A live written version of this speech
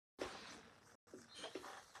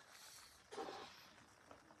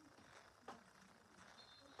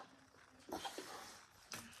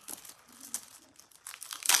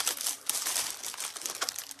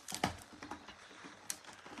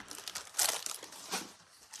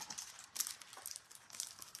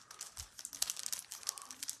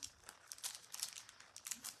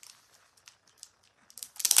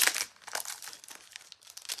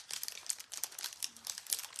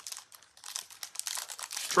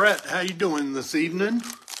Trett, how you doing this evening?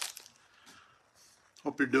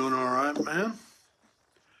 Hope you're doing all right, man.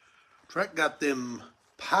 Trett got them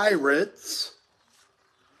Pirates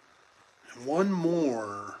and one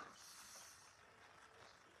more.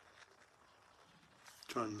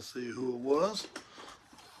 Trying to see who it was.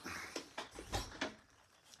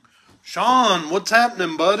 Sean, what's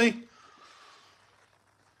happening, buddy?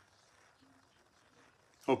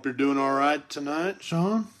 Hope you're doing all right tonight,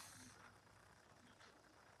 Sean.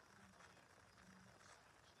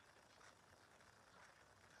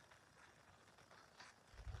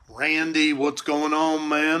 Randy, what's going on,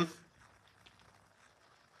 man?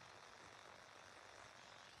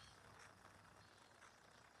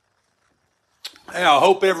 Hey, I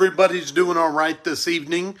hope everybody's doing all right this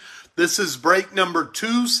evening. This is break number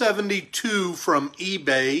 272 from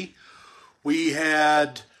eBay. We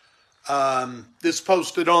had this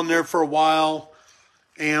posted on there for a while,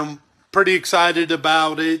 and pretty excited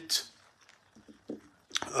about it.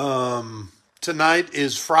 Tonight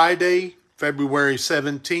is Friday, February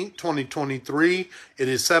 17th, 2023. It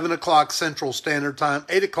is 7 o'clock Central Standard Time,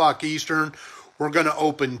 8 o'clock Eastern. We're going to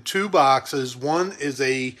open two boxes. One is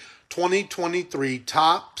a 2023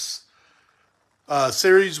 Topps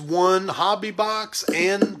Series 1 hobby box,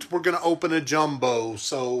 and we're going to open a jumbo.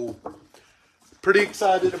 So, pretty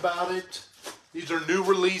excited about it. These are new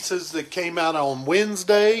releases that came out on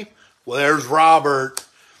Wednesday. Well, there's Robert.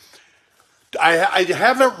 I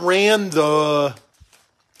haven't ran the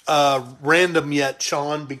random yet,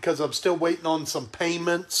 Sean, because I'm still waiting on some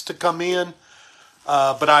payments to come in.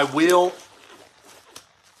 But I will.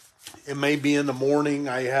 It may be in the morning.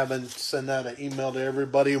 I haven't sent out an email to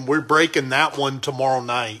everybody. And we're breaking that one tomorrow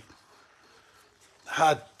night.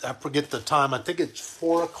 I forget the time. I think it's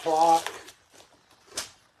 4 o'clock.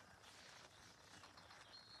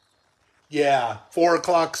 Yeah, 4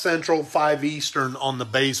 o'clock Central, 5 Eastern on the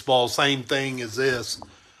baseball. Same thing as this.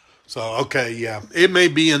 So, okay, yeah. It may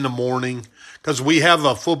be in the morning because we have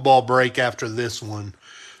a football break after this one.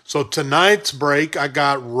 So tonight's break, I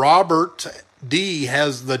got Robert D.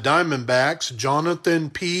 has the Diamondbacks. Jonathan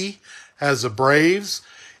P. has the Braves.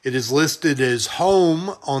 It is listed as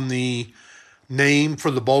home on the name for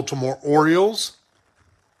the Baltimore Orioles.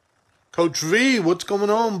 Coach V, what's going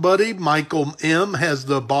on, buddy? Michael M. has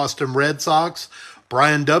the Boston Red Sox.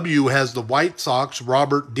 Brian W. has the White Sox.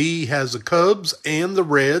 Robert D. has the Cubs and the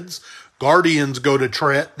Reds. Guardians go to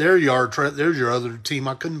Trett. There you are, Trett. There's your other team.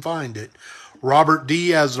 I couldn't find it. Robert D.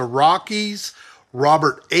 has the Rockies.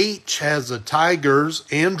 Robert H. has the Tigers.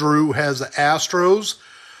 Andrew has the Astros.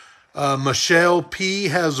 Michelle P.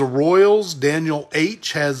 has the Royals. Daniel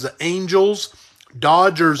H. has the Angels.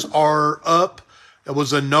 Dodgers are up. It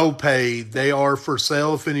was a no pay. They are for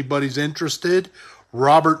sale if anybody's interested.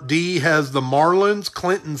 Robert D. has the Marlins.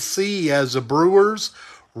 Clinton C. has the Brewers.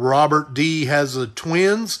 Robert D. has the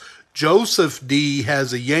Twins. Joseph D.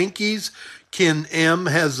 has the Yankees. Ken M.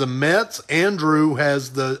 has the Mets. Andrew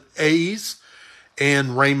has the A's.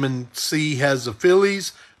 And Raymond C. has the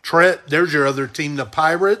Phillies. Trett, there's your other team, the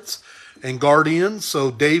Pirates and Guardians.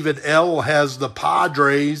 So David L. has the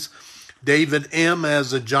Padres. David M.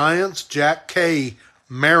 has the Giants. Jack K.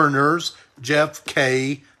 Mariners. Jeff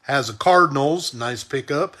K. has the Cardinals. Nice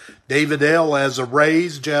pickup. David L. has the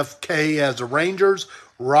Rays. Jeff K. has the Rangers.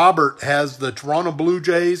 Robert has the Toronto Blue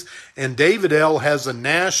Jays. And David L. has the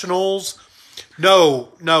Nationals.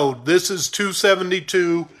 No, this is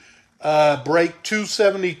 272. Break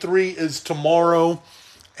 273 is tomorrow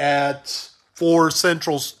at 4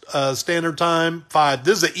 Central Standard Time, 5.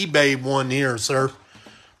 This is the eBay one here, sir.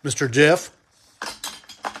 Mr. Jeff.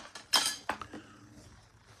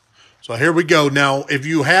 So here we go. Now, if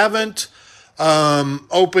you haven't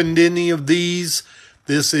opened any of these,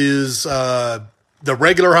 this is the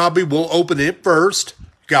regular hobby. We'll open it first.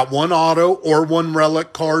 Got one auto or one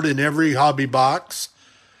relic card in every hobby box.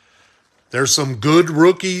 There's some good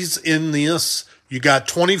rookies in this. You got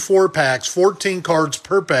 24 packs, 14 cards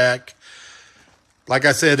per pack. Like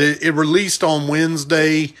I said, it released on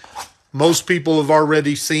Wednesday. Most people have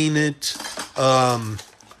already seen it. I'm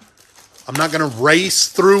not going to race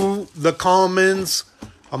through the commons.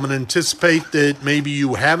 I'm going to anticipate that maybe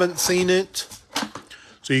you haven't seen it.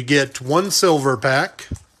 So you get one silver pack.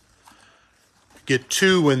 Get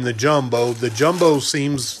two in the jumbo. The jumbo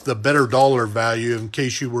seems the better dollar value in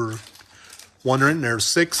case you were wondering. There's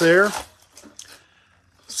 6 there.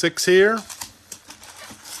 6 here.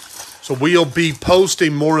 So we'll be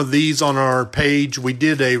posting more of these on our page. We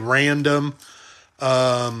did a random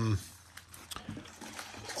on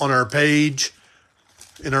our page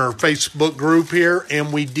in our Facebook group here,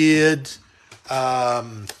 and we did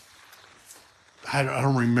I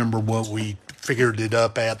don't remember what we figured it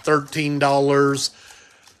up at $13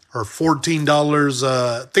 or $14.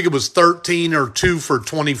 I think it was 13 or 2 for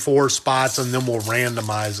 24 spots, and then we'll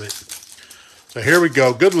randomize it. So here we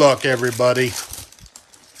go. Good luck, everybody.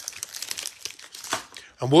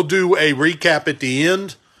 And we'll do a recap at the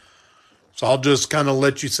end. So I'll just kind of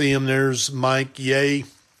let you see him. There's Mike. Yay.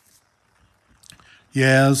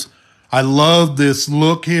 Yes. I love this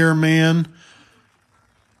look here, man.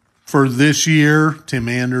 For this year, Tim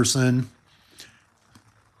Anderson.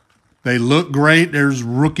 They look great. There's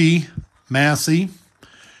rookie Massey.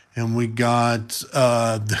 And we got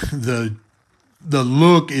the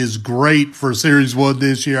look is great for Series 1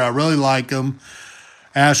 this year. I really like him.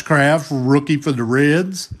 Ashcraft, rookie for the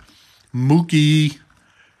Reds. Mookie.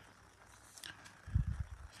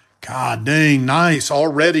 God dang, nice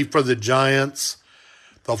already for the Giants.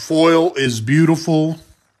 The foil is beautiful.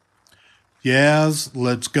 Yaz,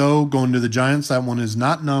 let's go. Going to the Giants. That one is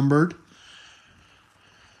not numbered.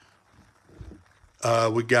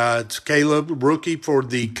 We got Caleb, rookie for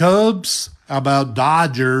the Cubs. How about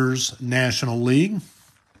Dodgers, National League?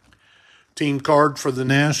 Team card for the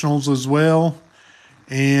Nationals as well.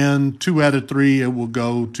 And 2 out of 3, it will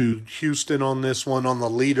go to Houston on this one on the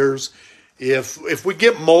leaders. If we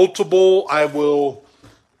get multiple,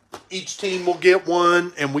 each team will get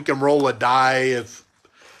one, and we can roll a die if,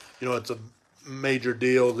 it's a major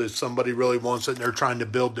deal that somebody really wants it and they're trying to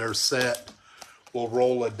build their set. We'll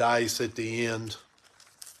roll a dice at the end.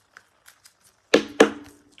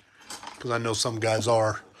 Because I know some guys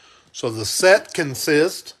are. So the set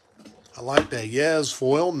consists, I like that, yes,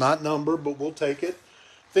 foil, not number, but we'll take it.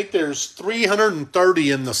 I think there's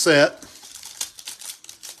 330 in the set.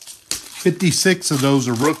 56 of those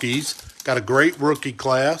are rookies. Got a great rookie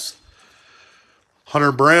class.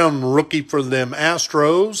 Hunter Brown, rookie for them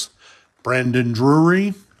Astros. Brandon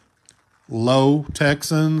Drury. Lowe,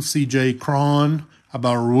 Texans. C.J. Cron. How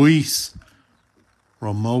about Ruiz?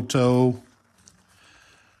 Romoto.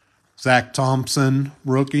 Zach Thompson,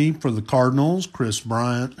 rookie for the Cardinals. Chris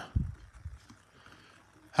Bryant.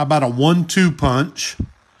 How about a 1-2 punch?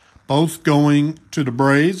 Both going to the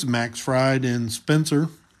Braves. Max Fried and Spencer.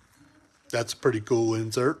 That's a pretty cool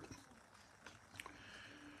insert.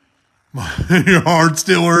 Your heart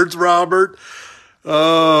still hurts, Robert.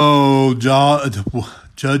 Oh,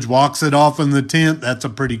 Judge walks it off in the 10th. That's a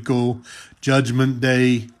pretty cool Judgment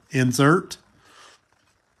Day insert.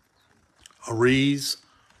 Ariz,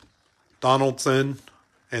 Donaldson,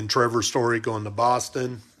 and Trevor Story going to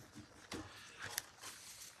Boston.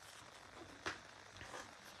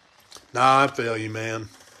 Nah, I feel you, man.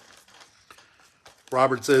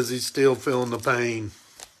 Robert says he's still feeling the pain.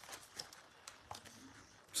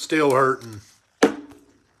 Still hurting.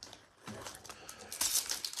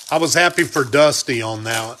 I was happy for Dusty on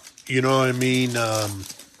that. You know what I mean?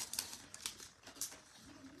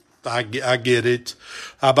 I get it.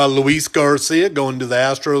 How about Luis Garcia going to the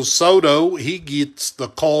Astros? Soto, he gets the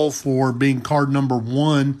call for being card number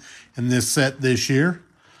 1 in this set this year.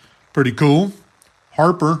 Pretty cool.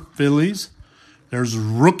 Harper, Phillies. There's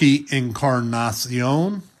rookie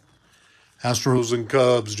Encarnacion. Astros and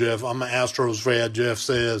Cubs, Jeff. I'm an Astros fan, Jeff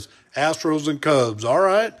says. Astros and Cubs. All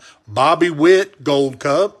right. Bobby Witt, Gold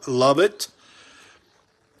Cup. Love it.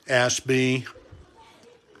 Ashby.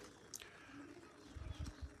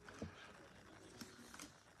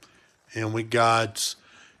 And we got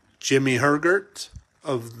Jimmy Hergert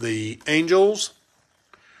of the Angels.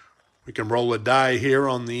 We can roll a die here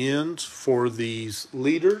on the end for these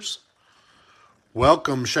leaders.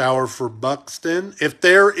 Welcome shower for Buxton. If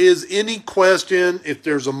there is any question, if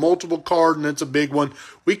there's a multiple card and it's a big one,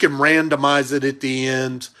 we can randomize it at the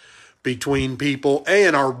end between people.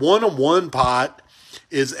 And our one-on-one pot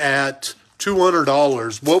is at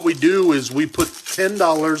 $200. What we do is we put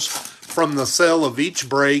 $10 from the sale of each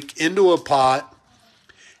break into a pot,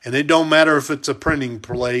 and it don't matter if it's a printing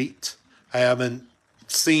plate. I haven't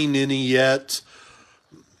seen any yet.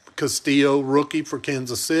 Castillo, rookie for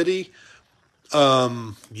Kansas City.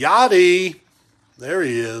 Yachty, there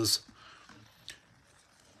he is.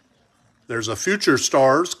 There's a Future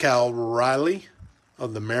Stars, Cal Riley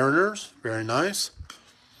of the Mariners. Very nice.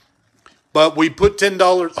 But we put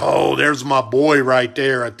 $10. Oh, there's my boy right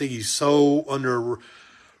there. I think he's so underrated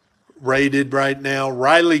right now.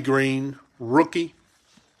 Riley Green, rookie.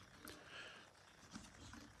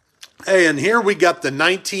 Hey, and here we got the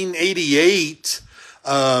 1988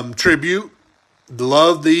 tribute.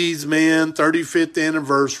 Love these, man. 35th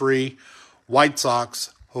anniversary. White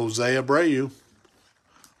Sox, Jose Abreu.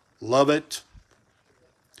 Love it.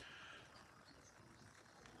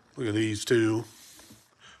 Look at these two.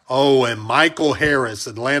 Oh, and Michael Harris,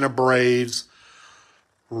 Atlanta Braves,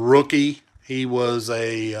 rookie. He was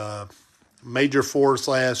a major force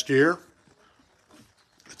last year.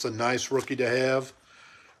 It's a nice rookie to have.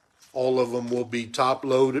 All of them will be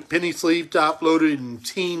top-loaded, penny sleeve top-loaded and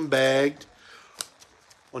team-bagged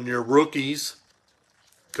on your rookies.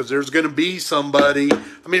 Because there's going to be somebody.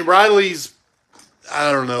 I mean, Riley's,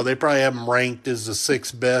 I don't know, they probably have him ranked as the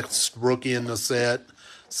 6th best rookie in the set.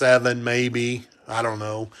 7 maybe. I don't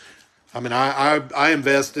know. I mean, I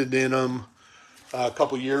invested in him a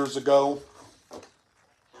couple years ago.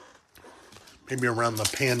 Maybe around the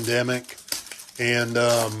pandemic. And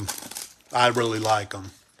I really like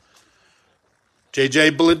him.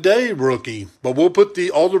 J.J. Bleday rookie. But we'll put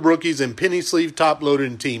all the rookies in penny sleeve, top-loaded,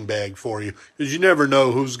 and team bag for you. Because you never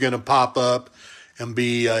know who's going to pop up and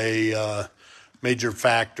be a major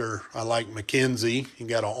factor. I like McKenzie. He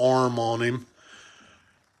got an arm on him.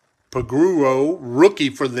 Paguro, rookie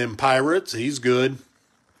for them Pirates. He's good.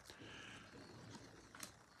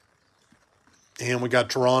 And we got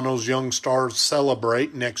Toronto's Young Stars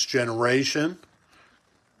Celebrate, Next Generation.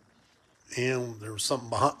 And there was something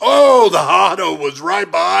behind. Oh, the auto was right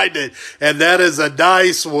behind it. And that is a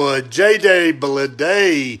nice one. J.J.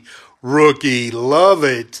 Bleday rookie. Love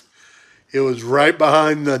it. It was right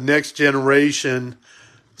behind the Next Generation.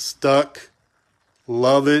 Stuck.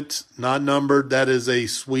 Love it. Not numbered. That is a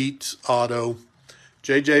sweet auto.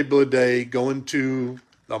 J.J. Bleday going to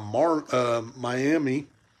the Miami.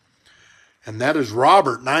 And that is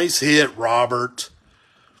Robert. Nice hit, Robert.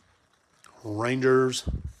 Rangers.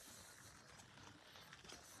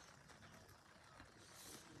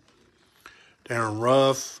 Darren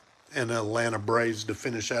Ruff and the Atlanta Braves to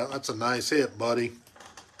finish out. That's a nice hit, buddy.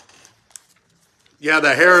 Yeah,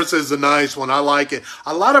 the Harris is a nice one. I like it.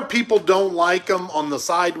 A lot of people don't like them on the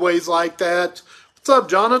sideways like that. What's up,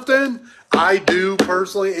 Jonathan? I do,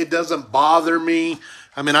 personally. It doesn't bother me.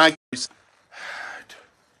 I mean,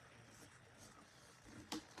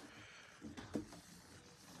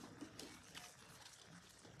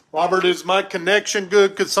 Robert, is my connection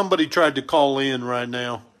good? Because somebody tried to call in right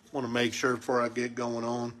now. Want to make sure before I get going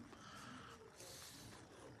on.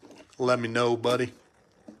 Let me know, buddy.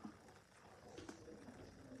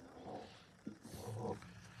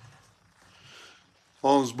 As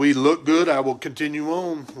long as we look good, I will continue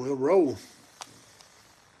on. We'll roll.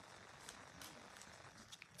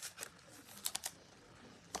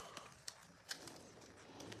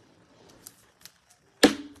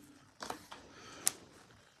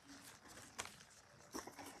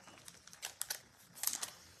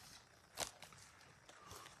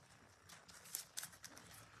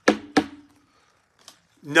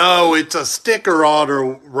 No, it's a sticker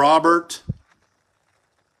auto, Robert.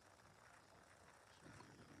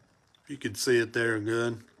 You can see it there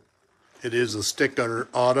good. It is a sticker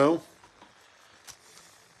auto.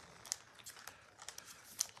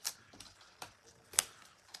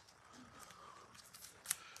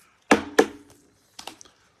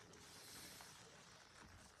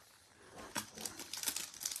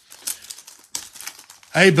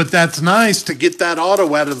 Hey, but that's nice to get that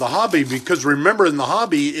auto out of the hobby because remember in the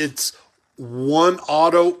hobby, it's one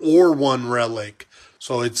auto or one relic.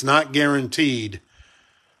 So it's not guaranteed.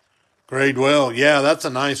 Gradewell, yeah, that's a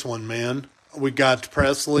nice one, man. We got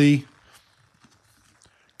Presley,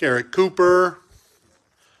 Garrett Cooper,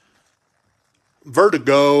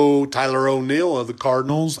 Vertigo, Tyler O'Neill of the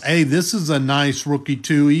Cardinals. Hey, this is a nice rookie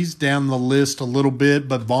too. He's down the list a little bit,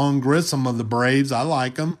 but Vaughn Grissom of the Braves, I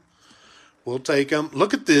like him. We'll take them.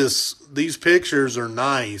 Look at this. These pictures are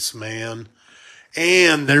nice, man.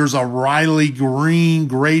 And there's a Riley Green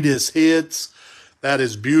greatest hits. That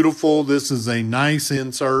is beautiful. This is a nice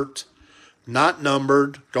insert. Not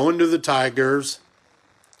numbered. Going to the Tigers.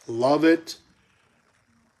 Love it.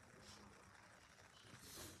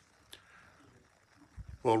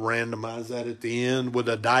 We'll randomize that at the end with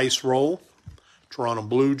a dice roll. Toronto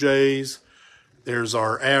Blue Jays. There's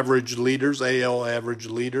our average leaders, AL average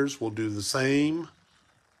leaders. We'll do the same.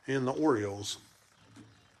 And the Orioles.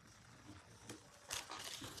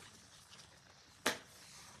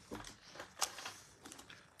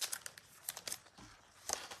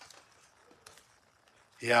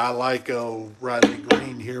 Yeah, I like Riley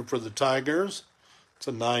Green here for the Tigers. It's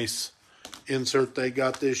a nice insert they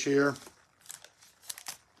got this year.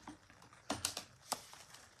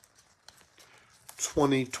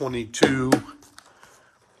 2022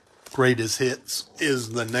 Greatest Hits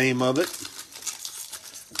is the name of it.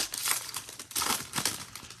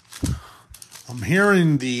 I'm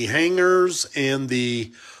hearing the hangers and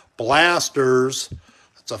the blasters.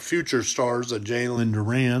 That's a future stars of Jalen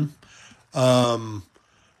Duran.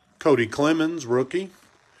 Cody Clemens, rookie.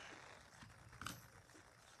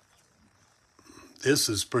 This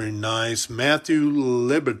is pretty nice. Matthew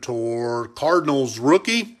Liberatore, Cardinals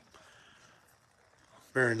rookie.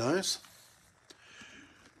 Very nice.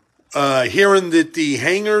 Hearing that the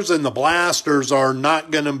hangers and the blasters are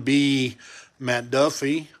not going to be Matt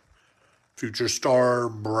Duffy. Future star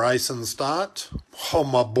Bryson Stott. Oh,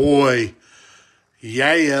 my boy.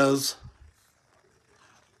 Yaz.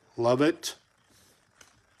 Love it.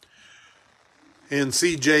 And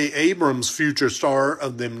C.J. Abrams, future star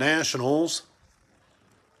of them Nationals.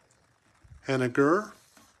 Henniger.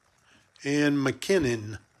 And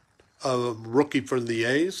McKinnon, a rookie for the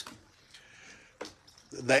A's.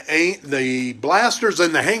 The blasters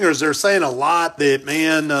and the hangers, they're saying a lot that,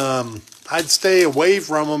 man, I'd stay away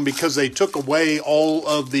from them because they took away all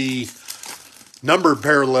of the numbered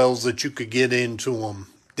parallels that you could get into them.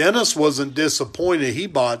 Dennis wasn't disappointed. He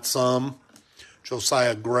bought some.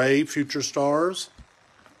 Josiah Gray, future stars.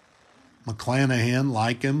 McClanahan,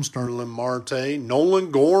 like him. Sterling Marte.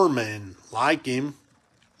 Nolan Gorman, like him.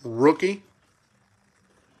 Rookie.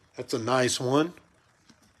 That's a nice one.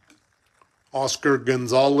 Oscar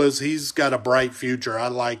Gonzalez, he's got a bright future. I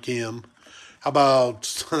like him. How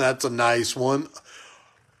about, that's a nice one.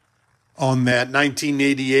 On that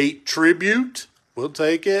 1988 tribute, we'll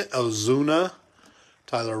take it. Ozuna,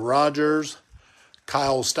 Tyler Rogers,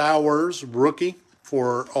 Kyle Stowers, rookie,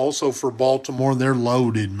 also for Baltimore. They're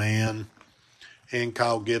loaded, man. And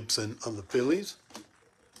Kyle Gibson of the Phillies.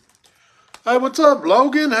 Hey, what's up,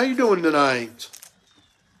 Logan? How you doing tonight?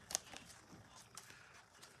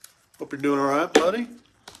 Hope you're doing all right, buddy.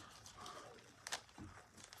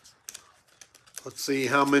 Let's see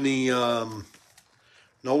how many Nolan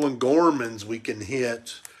Gormans we can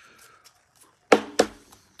hit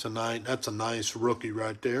tonight. That's a nice rookie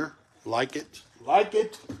right there. Like it. Like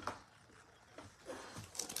it.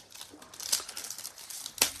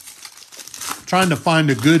 Trying to find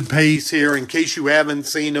a good pace here in case you haven't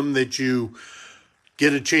seen them that you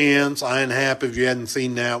get a chance. Iron Hap, if you hadn't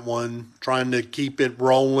seen that one. Trying to keep it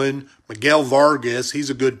rolling. Miguel Vargas, he's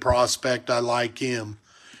a good prospect. I like him.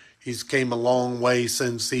 He's came a long way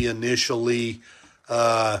since he initially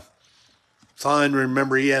signed.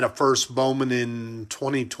 Remember, he had a first Bowman in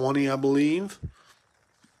 2020, I believe.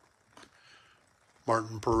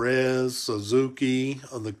 Martin Perez, Suzuki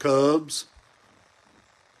of the Cubs.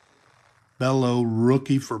 Bello,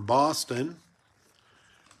 rookie for Boston.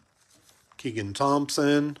 Keegan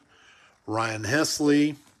Thompson, Ryan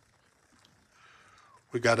Hesley.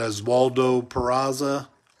 We got Oswaldo Peraza,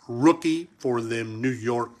 rookie for them New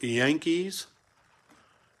York Yankees.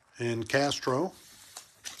 And Castro.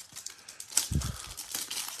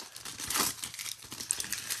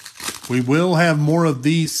 We will have more of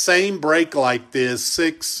these same break like this.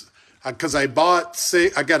 6, because I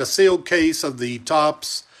got a sealed case of the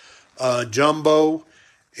Topps Jumbo,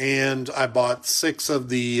 and I bought 6 of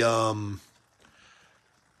the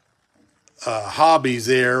hobbies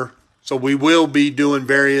there. So we will be doing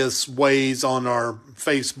various ways on our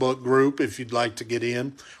Facebook group if you'd like to get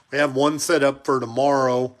in. We have one set up for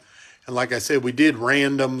tomorrow. And like I said, we did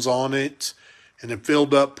randoms on it, and it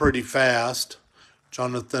filled up pretty fast.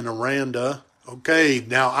 Jonathan Aranda. Okay,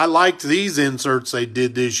 now I liked these inserts they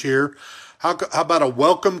did this year. How about a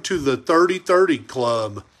welcome to the 30-30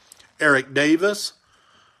 Club? Eric Davis.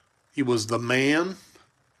 He was the man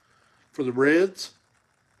for the Reds.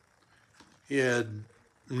 He had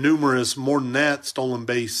numerous, more than that, stolen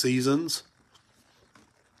base seasons.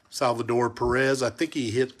 Salvador Perez, I think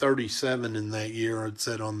he hit 37 in that year, it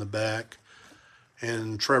said on the back.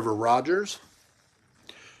 And Trevor Rogers.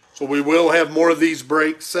 So we will have more of these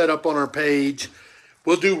breaks set up on our page.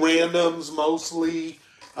 We'll do randoms mostly.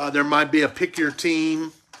 There might be a pick your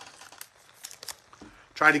team.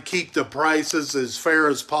 Try to keep the prices as fair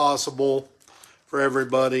as possible for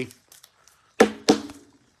everybody.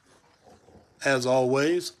 As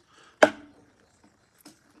always.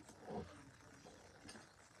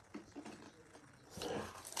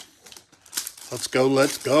 Let's go,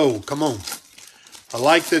 let's go. Come on. I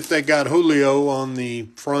like that they got Julio on the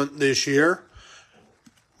front this year.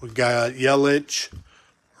 We got Yelich,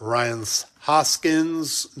 Ryan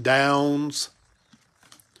Hoskins, Downs,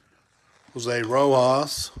 Jose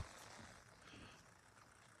Rojas.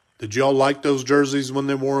 Did y'all like those jerseys when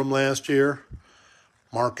they wore them last year?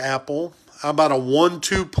 Mark Apple. How about a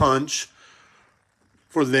 1-2 punch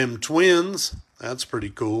for them Twins? That's pretty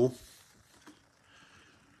cool.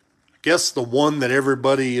 I guess the one that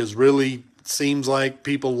everybody is really seems like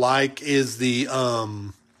people like is the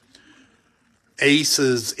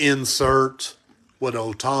Aces insert with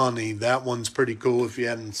Ohtani. That one's pretty cool if you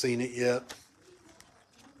hadn't seen it yet.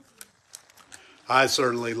 I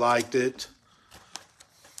certainly liked it.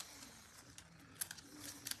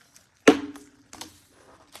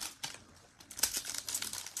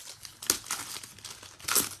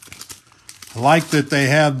 like that they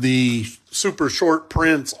have the super short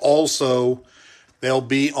prints also. They'll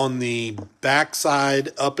be on the back side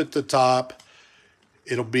up at the top.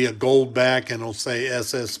 It'll be a gold back and it'll say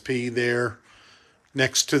SSP there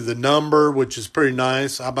next to the number, which is pretty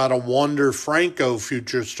nice. How about a Wander Franco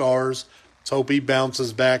Future Stars? Let's hope he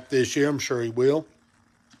bounces back this year. I'm sure he will.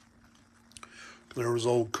 There was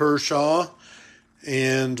old Kershaw.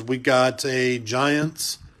 And we got a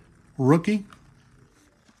Giants rookie,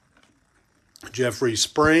 Jeffrey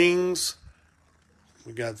Springs.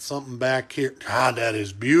 We got something back here. God, that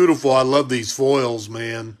is beautiful. I love these foils,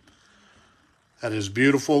 man. That is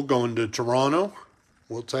beautiful. Going to Toronto.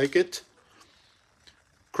 We'll take it.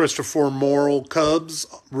 Christopher Morrill Cubs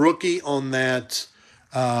rookie on that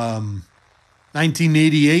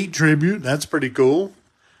 1988 tribute. That's pretty cool.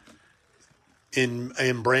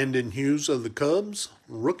 And Brandon Hughes of the Cubs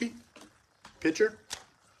rookie pitcher.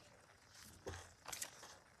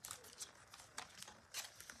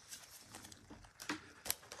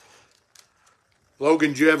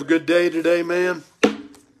 Logan, did you have a good day today, man?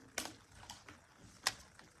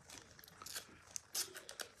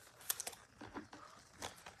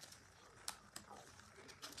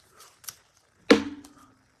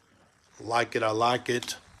 Like it, I like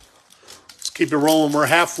it. Let's keep it rolling. We're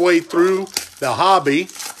halfway through the hobby.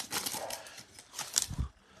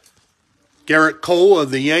 Garrett Cole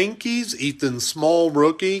of the Yankees. Ethan Small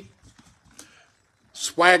rookie.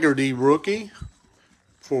 Swaggerty rookie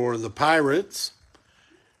for the Pirates.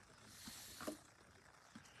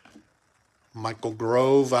 Michael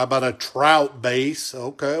Grove. How about a Trout base?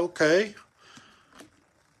 Okay.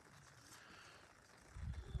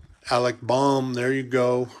 Alec Baum. There you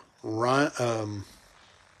go. Ryan,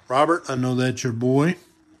 Robert, I know that's your boy.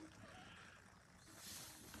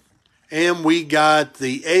 And we got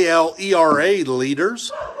the AL ERA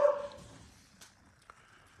leaders.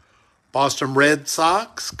 Boston Red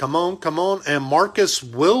Sox. Come on. And Marcus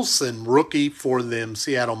Wilson, rookie for them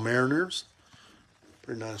Seattle Mariners.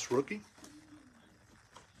 Pretty nice rookie.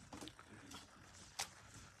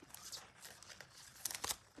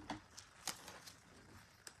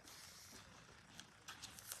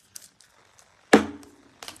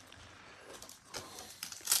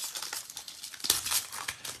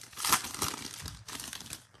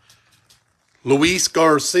 Luis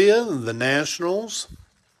Garcia, the Nationals.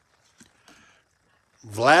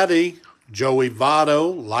 Vladdy, Joey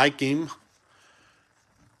Votto, like him.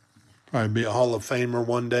 Probably be a Hall of Famer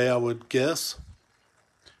one day, I would guess.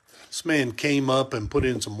 This man came up and put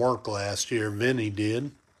in some work last year. Vinny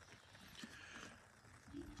did.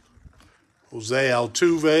 Jose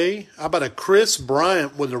Altuve. How about a Chris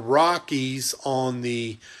Bryant with the Rockies on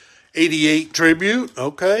the 88 tribute?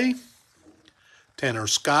 Okay. Tanner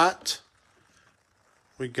Scott.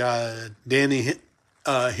 We got Danny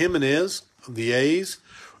Jimenez of the A's.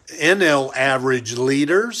 NL average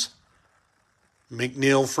leaders.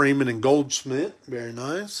 McNeil, Freeman, and Goldschmidt. Very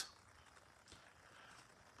nice.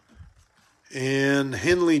 And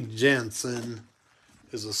Henley Jansen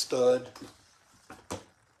is a stud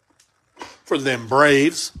for them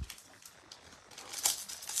Braves.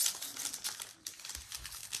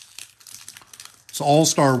 It's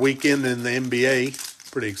All-Star weekend in the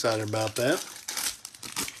NBA. Pretty excited about that.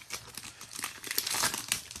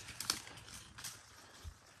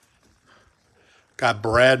 Got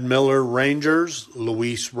Brad Miller, Rangers.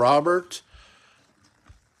 Luis Robert.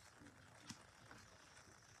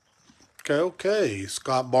 Okay.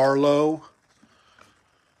 Scott Barlow.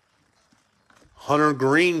 Hunter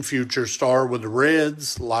Green, future star with the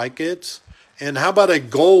Reds. Like it. And how about a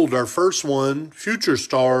gold, our first one, future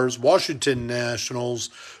stars, Washington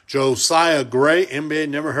Nationals, Josiah Gray. NBA,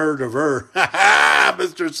 never heard of her.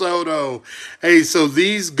 Mr. Soto. Hey, so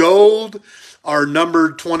these gold are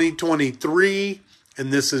numbered 2023. And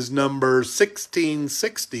this is number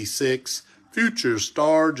 1666, future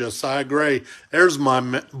star, Josiah Gray. There's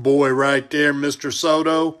my boy right there, Mr.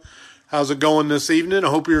 Soto. How's it going this evening? I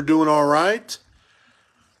hope you're doing all right.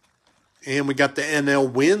 And we got the NL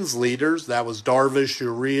wins leaders. That was Darvish,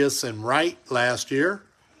 Urias, and Wright last year.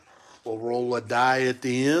 We'll roll a die at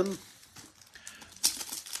the end.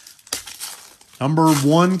 Number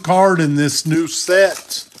one card in this new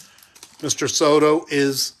set, Mr. Soto,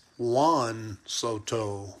 is Juan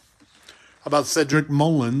Soto. How about Cedric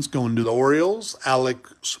Mullins going to the Orioles?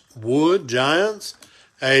 Alex Wood, Giants.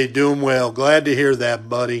 Hey, doing well. Glad to hear that,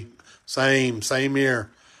 buddy. Same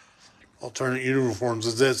here. Alternate uniforms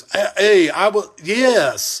is this. Hey,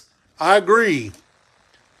 yes, I agree.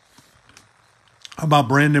 How about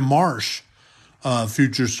Brandon Marsh,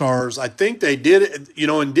 future stars? I think they did it,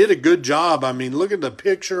 and did a good job. I mean, look at the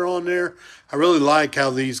picture on there. I really like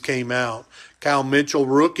how these came out. Cal Mitchell,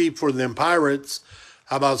 rookie for them Pirates.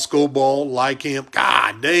 How about Schoolball, like him?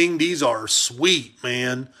 God dang, these are sweet,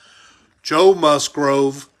 man. Joe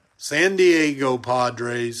Musgrove, San Diego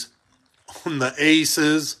Padres on the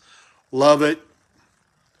Aces. Love it.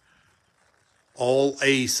 All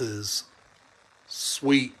Aces.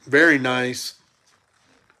 Sweet. Very nice.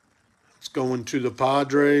 It's going to the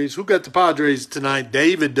Padres. Who got the Padres tonight?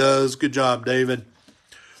 David does. Good job, David.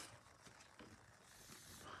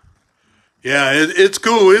 Yeah, it's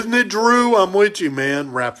cool, isn't it, Drew? I'm with you,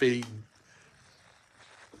 man. Rafi.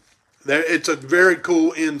 It's a very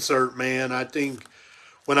cool insert, man. I think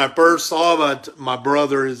when I first saw it, my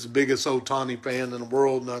brother is the biggest Ohtani fan in the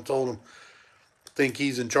world, and I told him, I think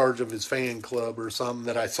he's in charge of his fan club or something,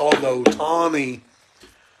 that I saw the Ohtani,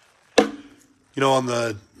 on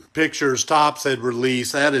the pictures Topps had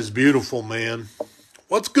released. That is beautiful, man.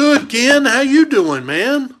 What's good, Ken? How you doing,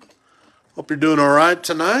 man? Hope you're doing all right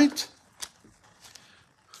tonight.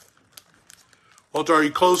 Walter, are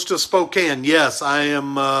you close to Spokane? Yes, I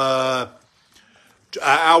am an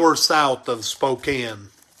hour south of Spokane.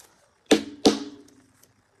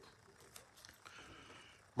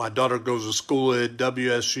 My daughter goes to school at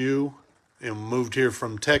WSU and moved here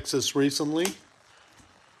from Texas recently.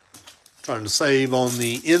 Trying to save on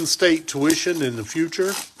the in-state tuition in the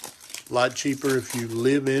future. A lot cheaper if you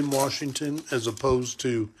live in Washington as opposed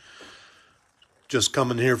to just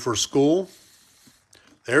coming here for school.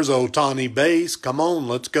 There's Ohtani base. Come on,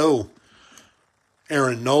 let's go.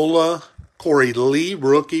 Aaron Nola, Corey Lee,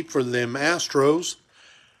 rookie for them Astros.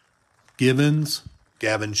 Givens,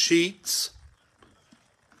 Gavin Sheets.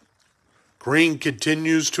 Green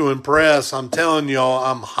continues to impress. I'm telling y'all,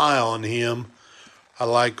 I'm high on him. I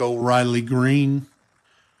like O'Reilly Green.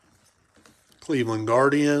 Cleveland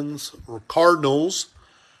Guardians, Cardinals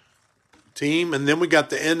team. And then we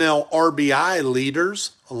got the NL RBI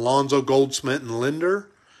leaders, Alonso, Goldsmith, and Linder.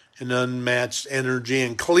 And unmatched energy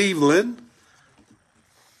in Cleveland.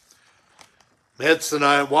 Mets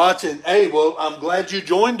tonight watching. Hey, well, I'm glad you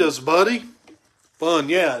joined us, buddy. Fun,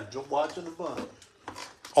 yeah, watching the fun.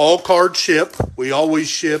 All cards ship. We always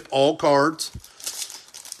ship all cards.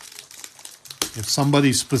 If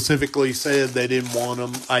somebody specifically said they didn't want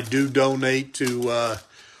them, I do donate to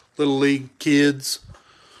Little League kids.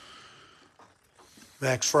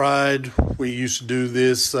 Max Fried, we used to do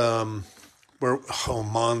this.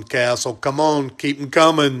 Moncastle, come on, keep them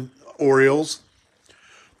coming, Orioles.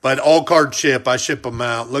 But all card ship, I ship them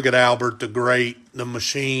out. Look at Albert the Great, the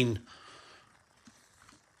Machine.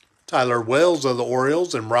 Tyler Wells of the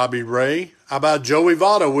Orioles and Robbie Ray. How about Joey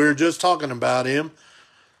Votto? We were just talking about him.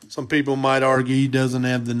 Some people might argue he doesn't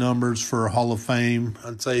have the numbers for Hall of Fame.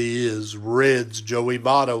 I'd say he is. Reds, Joey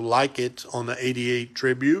Votto, like it on the 88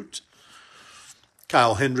 tribute.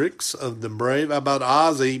 Kyle Hendricks of the Brave. How about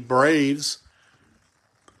Ozzie, Braves?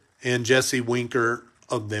 And Jesse Winker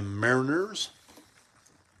of the Mariners.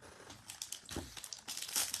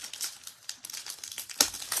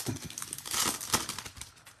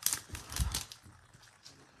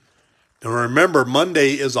 Now remember,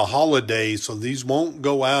 Monday is a holiday, so these won't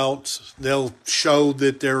go out. They'll show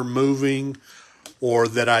that they're moving or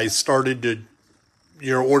that I started to,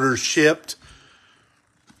 your order shipped,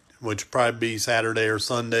 which will probably be Saturday or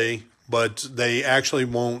Sunday, but they actually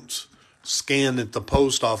won't scan at the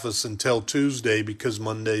post office until Tuesday because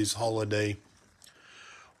Monday's holiday.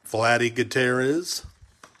 Vladdy Gutierrez,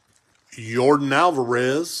 Jordan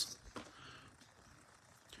Alvarez.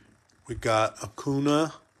 We got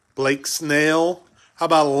Acuna, Blake Snell. How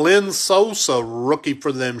about Lynn Sosa, rookie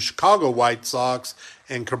for them Chicago White Sox,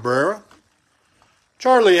 and Cabrera?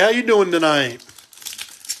 Charlie, how you doing tonight?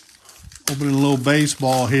 Opening a little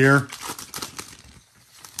baseball here.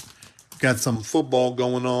 Got some football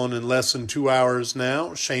going on in less than 2 hours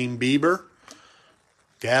now. Shane Bieber,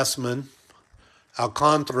 Gassman,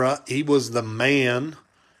 Alcantara, he was the man,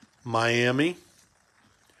 Miami.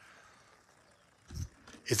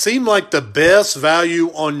 It seemed like the best value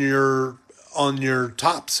on your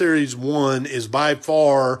top series one is by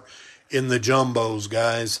far in the jumbos,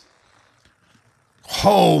 guys.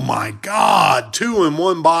 Oh my God, 2 in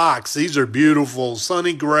 1 box. These are beautiful.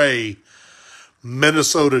 Sonny Gray,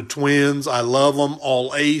 Minnesota Twins. I love them.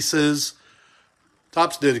 All aces.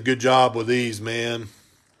 Topps did a good job with these, man.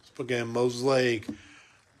 Spokane Moses Lake.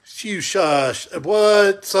 You shush.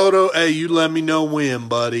 What? Soto? Hey, you let me know when,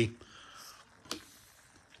 buddy.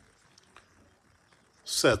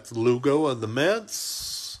 Seth Lugo of the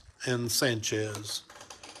Mets and Sanchez.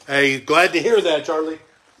 Hey, glad to hear that, Charlie.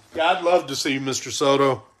 Yeah, I'd love to see you, Mr.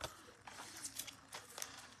 Soto.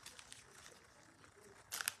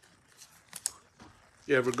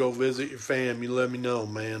 You ever go visit your fam, you let me know,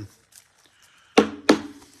 man.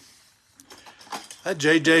 That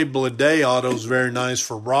J.J. Bleday auto is very nice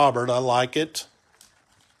for Robert. I like it.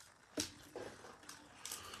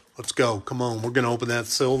 Let's go. Come on. We're going to open that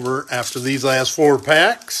silver after these last 4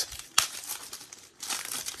 packs.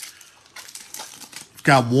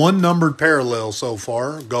 Got 1 numbered parallel so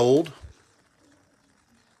far. Gold.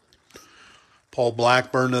 Paul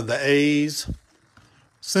Blackburn of the A's.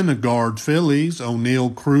 Syndergaard, Phillies.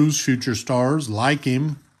 O'Neill Cruz, Future Stars. Like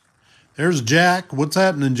him. There's Jack. What's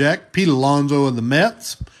happening, Jack? Pete Alonso of the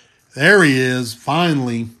Mets. There he is,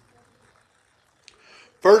 finally.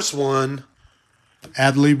 First one,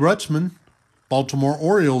 Adley Rutschman, Baltimore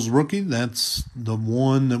Orioles rookie. That's the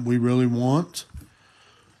one that we really want.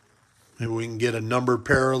 Maybe we can get a number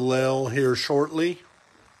parallel here shortly.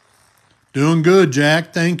 Doing good,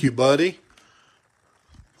 Jack. Thank you, buddy.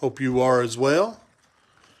 Hope you are as well.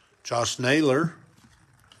 Josh Naylor.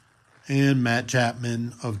 And Matt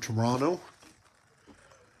Chapman of Toronto.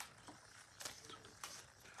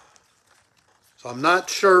 So I'm not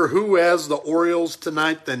sure who has the Orioles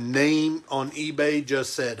tonight. The name on eBay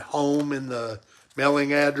just said home in the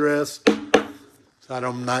mailing address. So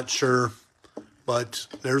I'm not sure. But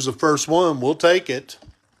there's the first one. We'll take it.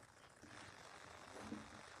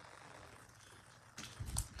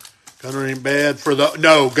 Gunner ain't bad for the...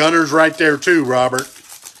 No, Gunner's right there too, Robert.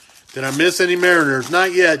 Did I miss any Mariners?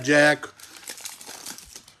 Not yet, Jack.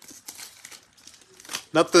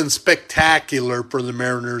 Nothing spectacular for the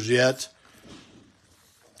Mariners yet.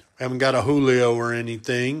 Haven't got a Julio or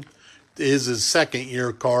anything. It is his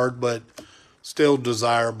second-year card, but still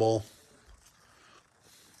desirable.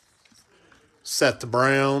 Seth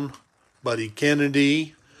Brown, Buddy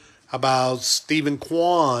Kennedy. How about Stephen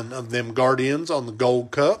Kwan of them Guardians on the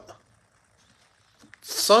Gold Cup?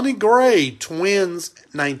 Sonny Gray, Twins,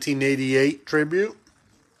 1988 tribute.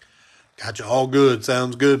 Got you all good.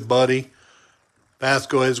 Sounds good, buddy.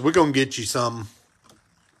 Vasquez, we're going to get you some.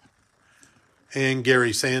 And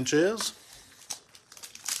Gary Sanchez.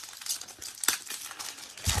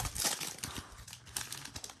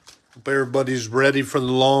 Hope everybody's ready for the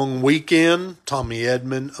long weekend. Tommy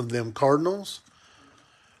Edman of them Cardinals.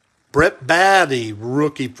 Brett Baty,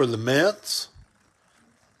 rookie for the Mets.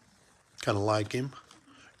 Kind of like him.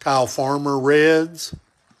 Kyle Farmer, Reds.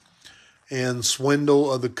 And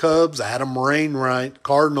Swindle of the Cubs. Adam Wainwright,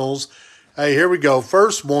 Cardinals. Hey, here we go.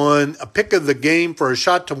 First one, a pick of the game for a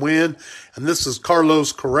shot to win. And this is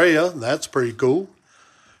Carlos Correa. That's pretty cool.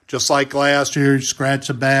 Just like last year, you scratch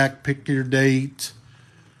the back, pick your date.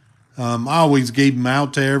 I always gave them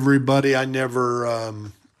out to everybody. I never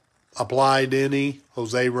applied any.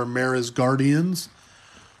 Jose Ramirez, Guardians.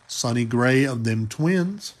 Sonny Gray of them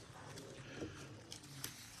Twins.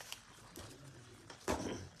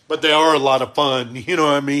 But they are a lot of fun. You know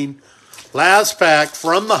what I mean? Last pack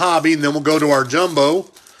from the hobby, and then we'll go to our jumbo.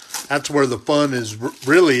 That's where the fun is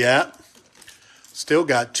really at. Still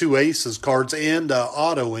got 2 aces cards and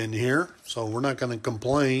auto in here, so we're not going to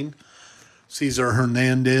complain. Cesar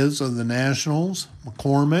Hernandez of the Nationals.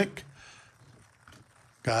 McCormick.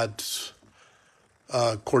 Got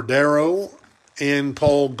Cordero and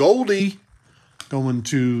Paul Goldie going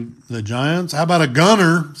to the Giants. How about a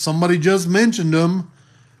Gunner? Somebody just mentioned him.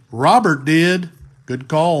 Robert did. Good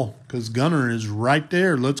call, because Gunner is right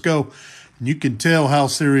there. Let's go. And you can tell how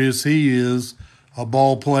serious he is, a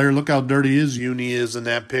ball player. Look how dirty his uni is in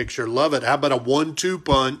that picture. Love it. How about a 1-2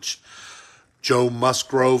 punch? Joe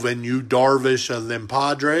Musgrove and Yu Darvish of them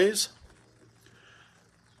Padres.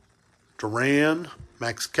 Duran,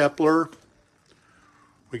 Max Kepler.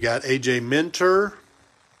 We got A.J. Minter.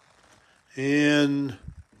 And...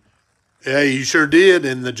 yeah, you sure did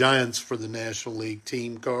in the Giants for the National League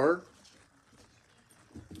team card.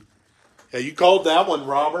 Yeah, you called that one,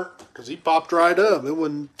 Robert, because he popped right up. It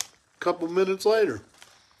wasn't a couple minutes later.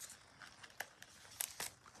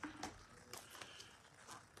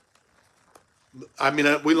 I mean,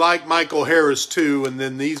 we like Michael Harris, too, and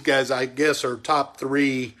then these guys, I guess, are top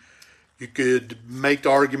 3. You could make the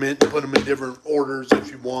argument and put them in different orders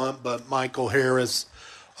if you want, but Michael Harris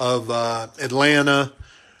of Atlanta.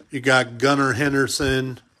 You got Gunnar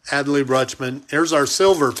Henderson, Adley Rutschman. Here's our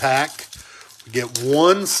silver pack. We get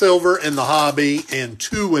 1 silver in the hobby and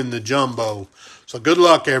 2 in the jumbo. So good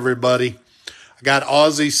luck, everybody. I got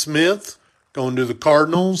Ozzie Smith going to the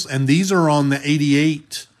Cardinals, and these are on the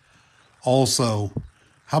 88 also.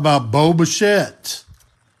 How about Bo Bichette?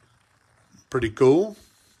 Pretty cool.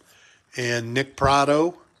 And Nick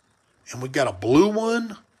Prado. And we got a blue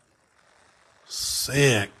one.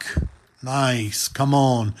 Sick. Nice. Come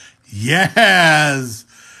on. Yes.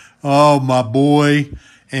 Oh, my boy.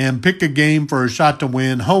 And pick a game for a shot to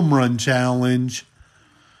win. Home run challenge.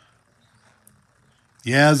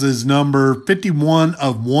 Yaz is number 51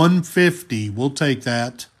 of 150. We'll take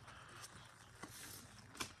that.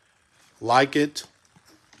 Like it.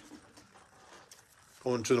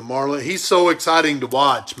 Going to the Marlin. He's so exciting to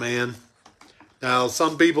watch, man. Now,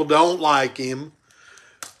 some people don't like him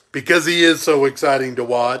because he is so exciting to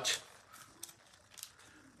watch.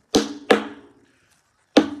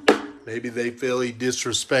 Maybe they feel he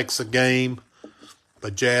disrespects the game.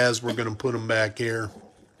 But Jazz, we're going to put him back here.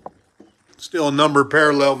 Still a number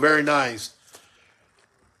parallel. Very nice.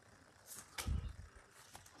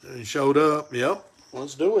 And he showed up. Yep.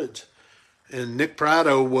 Let's do it. And Nick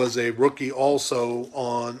Prado was a rookie also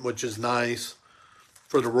on, which is nice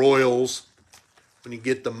for the Royals when you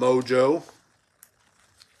get the mojo.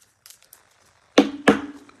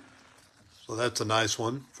 So that's a nice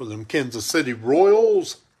one for them Kansas City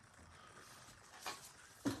Royals.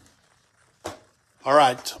 All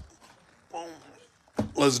right.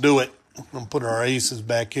 Let's do it. I'm going to put our aces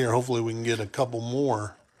back here. Hopefully we can get a couple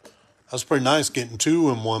more. That's pretty nice getting 2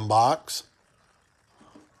 in one box.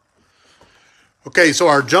 Okay, so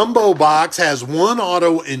our jumbo box has 1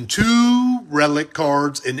 auto and 2 relic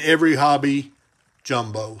cards in every hobby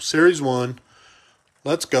jumbo. Series 1.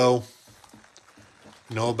 Let's go.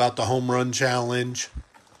 You know about the home run challenge.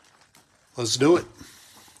 Let's do it.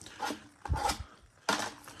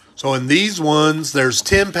 So in these ones, there's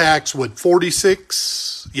 10 packs with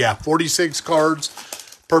 46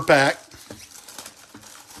 cards per pack.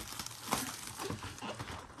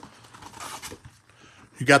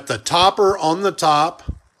 You got the topper on the top,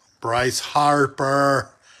 Bryce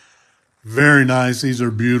Harper. Very nice. These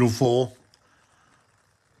are beautiful.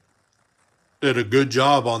 Did a good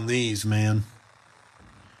job on these, man.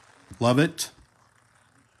 Love it.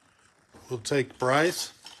 We'll take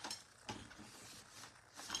Bryce.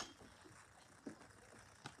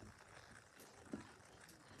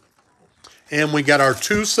 And we got our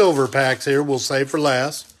 2 silver packs here. We'll save for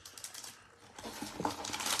last.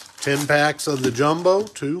 10 packs of the jumbo.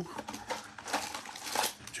 2.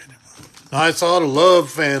 Nice auto.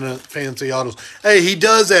 Love fancy autos. Hey, he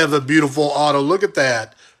does have a beautiful auto. Look at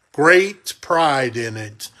that. Great pride in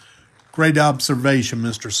it. Great observation,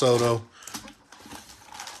 Mr. Soto.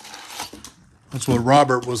 That's what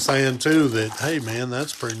Robert was saying, too, that, hey, man,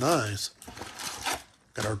 that's pretty nice.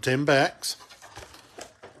 Got our 10 packs.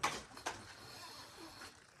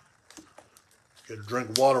 Get a drink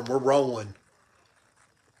of water and we're rolling.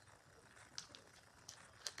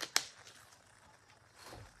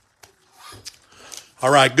 All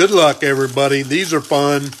right, good luck, everybody. These are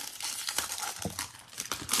fun.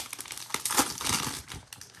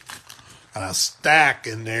 Got a stack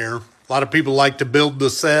in there. A lot of people like to build the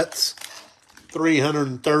sets.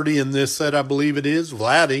 330 in this set, I believe it is.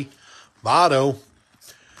 Vladdy, Votto,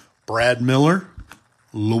 Brad Miller,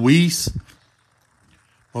 Luis.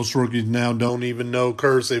 Most rookies now don't even know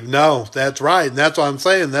cursive. No, that's right. And that's what I'm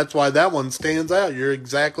saying. That's why that one stands out. You're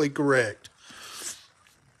exactly correct.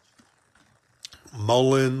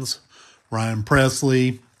 Mullins, Ryan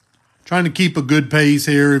Presley. Trying to keep a good pace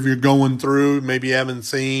here if you're going through. Maybe you haven't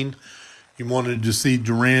seen. You wanted to see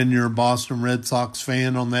Duran, you're a Boston Red Sox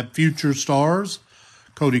fan, on that Future Stars.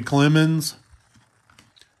 Cody Clemens.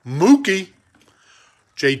 Mookie.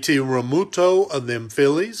 JT Realmuto of them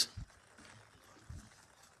Phillies.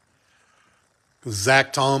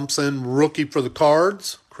 Zach Thompson, rookie for the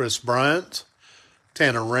Cards. Chris Bryant.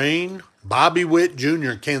 Tanner Rain. Bobby Witt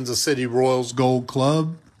Jr., Kansas City Royals Gold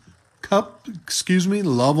Cup.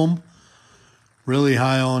 Love him. Really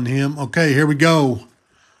high on him. Okay, here we go.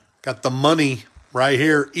 Got the money right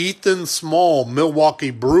here. Ethan Small,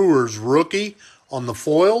 Milwaukee Brewers rookie on the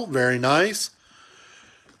foil. Very nice.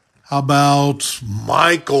 How about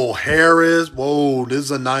Michael Harris? Whoa, this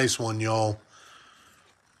is a nice one, y'all.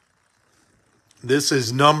 This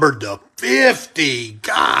is numbered to 50.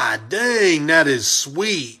 God dang, that is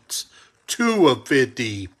sweet. 2 of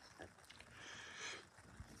 50.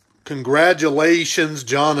 Congratulations,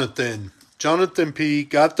 Jonathan. Jonathan P.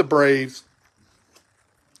 got the Braves.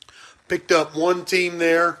 Picked up 1 team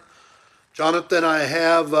there. Jonathan, I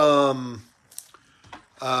have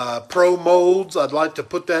pro molds. I'd like to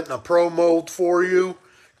put that in a pro mold for you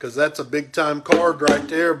because that's a big-time card right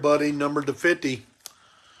there, buddy. Numbered to 50.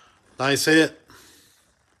 Nice hit.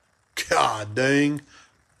 God dang.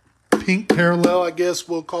 Pink parallel, I guess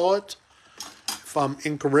we'll call it. If I'm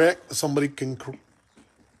incorrect, somebody can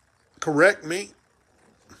correct me.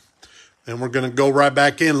 And we're going to go right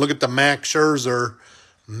back in. Look at the Max Scherzer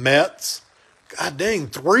Mets. God dang,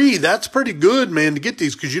 3. That's pretty good, man, to get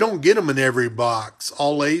these because you don't get them in every box.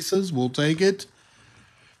 All aces, we'll take it.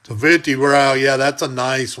 To 50, wow, yeah, that's a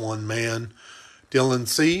nice one, man. Dylan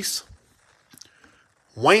Cease.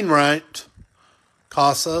 Wainwright,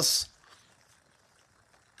 Casas.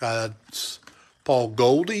 Got Paul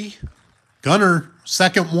Goldie. Gunnar,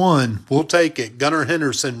 second one. We'll take it. Gunnar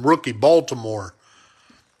Henderson, rookie, Baltimore.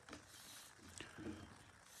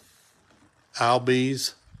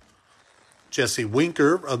 Albies. Jesse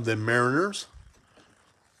Winker of the Mariners.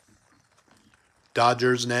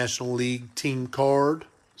 Dodgers National League team card.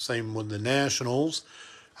 Same with the Nationals.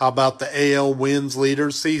 How about the AL wins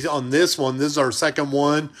leaders? See, on this one, this is our second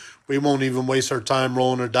one. We won't even waste our time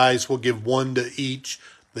rolling a dice. We'll give one to each,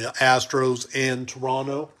 the Astros and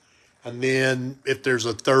Toronto. And then if there's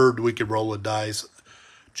a third, we could roll a dice.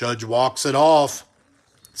 Judge walks it off.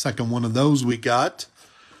 Second one of those we got.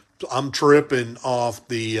 I'm tripping off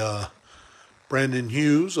the Brandon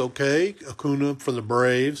Hughes. Okay. Acuna for the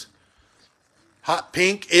Braves. Hot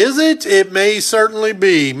pink, is it? It may certainly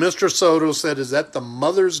be. Mr. Soto said, is that the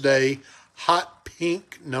Mother's Day hot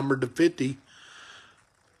pink number to 50?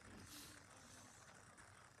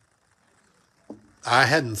 I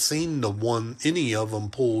hadn't seen any of them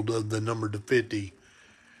pulled of the number to 50.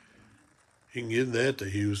 You can give that to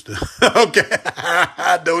Houston. Okay.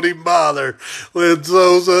 Don't even bother. Lynn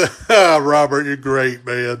Sosa. Robert, you're great,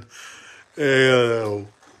 man. Yeah.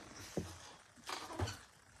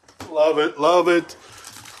 Love it, love it.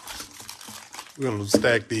 We're going to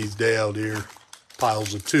stack these down here,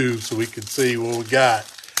 piles of two, so we can see what we got.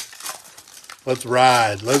 Let's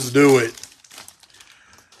ride. Let's do it.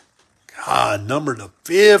 God, number to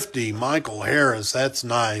 50, Michael Harris. That's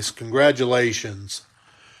nice. Congratulations.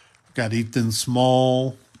 Got Ethan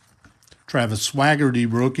Small, Travis Swaggerty,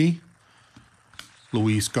 rookie.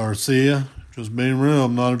 Luis Garcia. Just being real,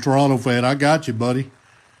 I'm not a Toronto fan. I got you, buddy.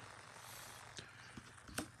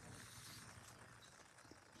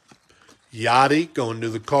 Yachty going to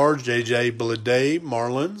the Cards. J.J. Bleday,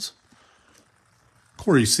 Marlins.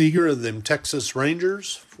 Corey Seager of them Texas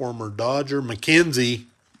Rangers. Former Dodger. McKenzie,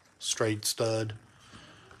 straight stud.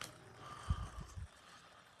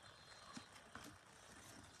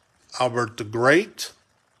 Albert the Great.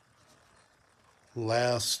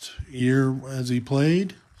 Last year as he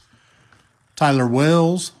played. Tyler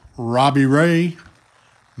Wells. Robbie Ray.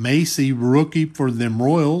 Macy, rookie for them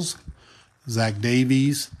Royals. Zach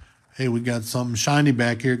Davies. Hey, we got something shiny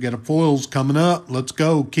back here. Got a foils coming up. Let's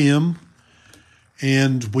go, Kim.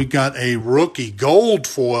 And we got a rookie gold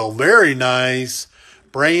foil. Very nice.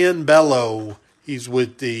 Brian Bello. He's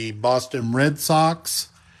with the Boston Red Sox.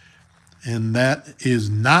 And that is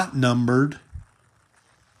not numbered.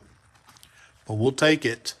 But we'll take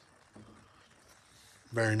it.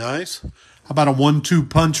 Very nice. How about a 1-2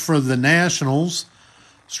 punch for the Nationals?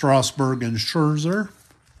 Strasburg and Scherzer.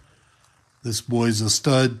 This boy's a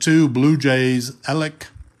stud, too. Blue Jays, Alec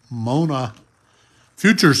Mona.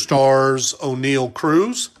 Future Stars, O'Neill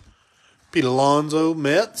Cruz. Pete Alonso,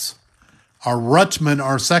 Mets. Our Rutschman,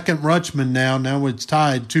 our second Rutschman now. Now it's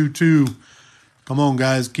tied 2-2. Come on,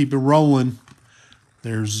 guys. Keep it rolling.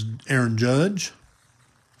 There's Aaron Judge.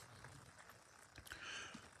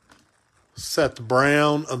 Seth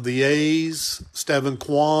Brown of the A's. Stephen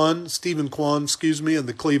Kwan, of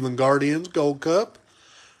the Cleveland Guardians, Gold Cup.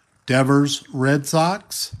 Devers, Red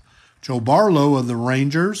Sox. Joe Barlow of the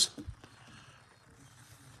Rangers.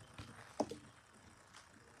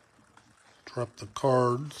 Drop the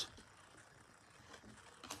cards.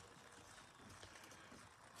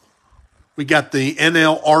 We got the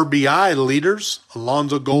NL RBI leaders,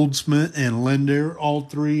 Alonzo Goldsmith and Linder. All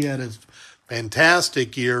three had a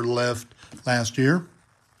fantastic year last year.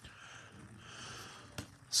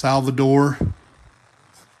 Salvador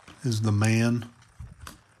is the man.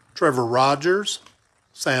 Trevor Rogers,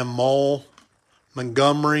 Sam Moll,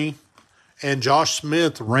 Montgomery, and Josh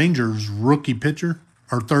Smith, Rangers rookie pitcher,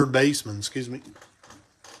 or third baseman, excuse me.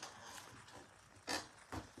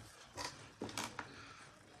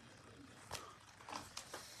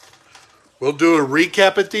 We'll do a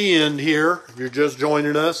recap at the end here, if you're just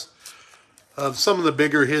joining us, of some of the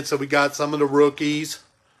bigger hits that we got, some of the rookies.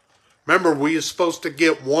 Remember, we are supposed to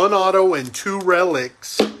get one auto and two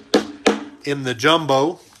relics in the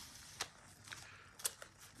jumbo.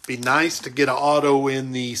 Be nice to get an auto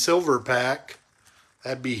in the silver pack.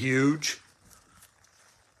 That'd be huge.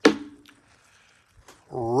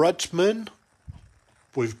 Rutschman.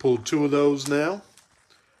 We've pulled two of those now.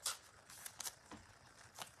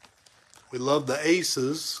 We love the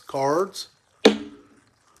aces cards.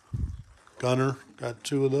 Gunner got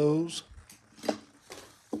two of those.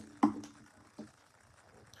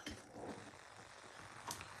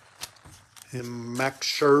 And Max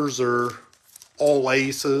Scherzer, all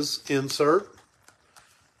aces insert.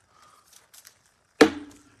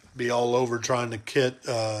 Be all over trying to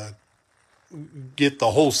get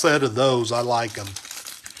the whole set of those. I like them.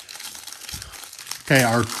 Okay,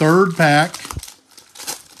 our third pack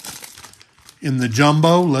in the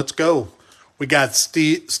jumbo. Let's go. We got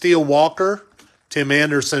Steele Walker, Tim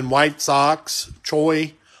Anderson, White Sox,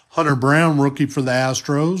 Choi, Hunter Brown, rookie for the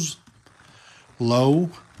Astros. Low.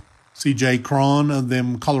 C.J. Cron of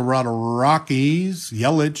them Colorado Rockies.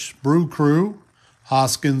 Yelich, Brew Crew.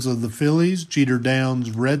 Hoskins of the Phillies. Jeter Downs,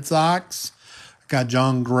 Red Sox. Got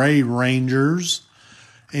John Gray, Rangers.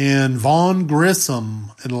 And Vaughn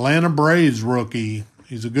Grissom, Atlanta Braves rookie.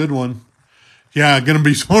 He's a good one. Yeah, going to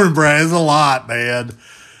be sorting, Brad. It's a lot, man.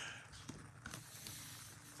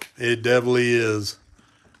 It definitely is.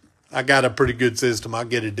 I got a pretty good system. I'll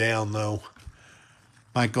get it down, though.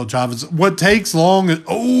 Michael Chavez. What takes long is...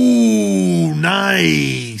 Oh,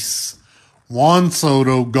 nice. Juan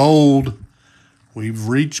Soto, gold. We've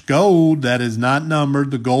reached gold. That is not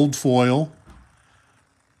numbered. The gold foil.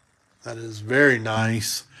 That is very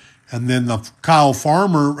nice. And then the Kyle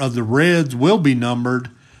Farmer of the Reds will be numbered.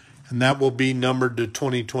 And that will be numbered to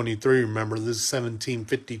 2023. Remember, this is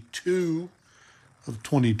 1752 of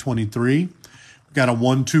 2023. We got a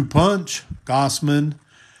 1-2 punch. Gossman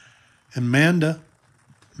and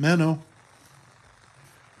Mano.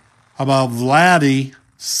 How about Vladdy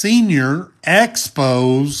Senior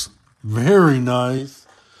Expos? Very nice.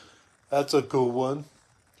 That's a cool one.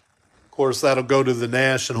 Of course, that'll go to the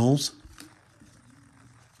Nationals.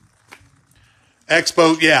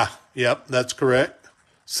 Expo, yeah. Yep, that's correct.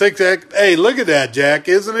 6X. Hey, look at that, Jack,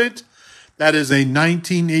 isn't it? That is a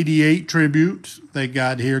 1988 tribute they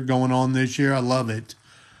got here going on this year. I love it.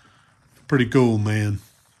 Pretty cool, man.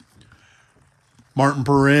 Martin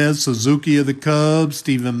Perez, Suzuki of the Cubs,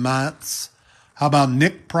 Steven Matz. How about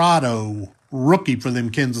Nick Prado, rookie for them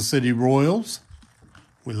Kansas City Royals?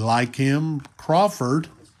 We like him. Crawford.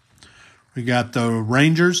 We got the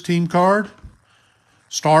Rangers team card.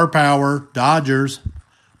 Star Power, Dodgers.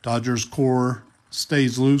 Dodgers core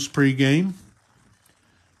stays loose pregame.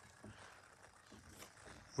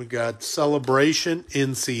 We got Celebration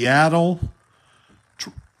in Seattle.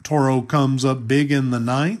 Toro comes up big in the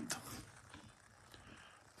 9th.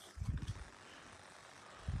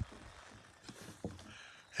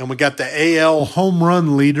 And we got the AL home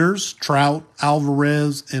run leaders, Trout,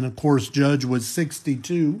 Alvarez, and of course Judge with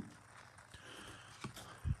 62.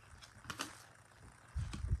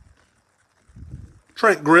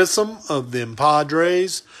 Trent Grissom of the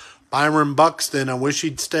Padres. Byron Buxton, I wish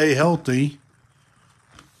he'd stay healthy.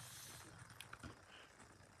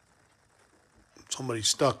 Somebody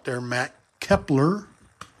stuck there. Matt Kepler.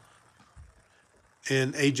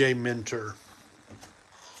 And A.J. Minter.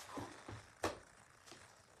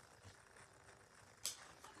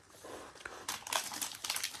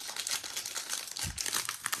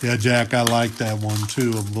 Yeah, Jack, I like that one too,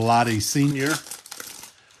 of Vladdy Sr.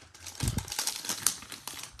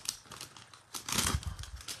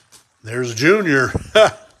 There's Junior.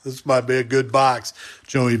 This might be a good box.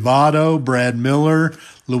 Joey Votto, Brad Miller,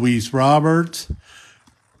 Luis Roberts,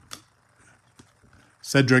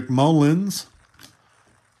 Cedric Mullins,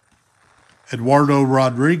 Eduardo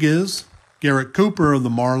Rodriguez, Garrett Cooper of the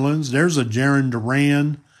Marlins. There's a Jaron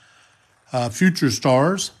Duran, Future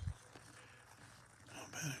Stars.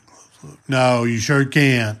 No, you sure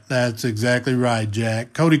can't. That's exactly right,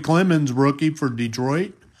 Jack. Cody Clemens, rookie for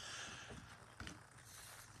Detroit.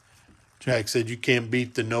 Jack said you can't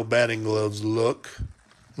beat the no batting gloves look.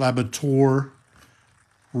 Laboratory,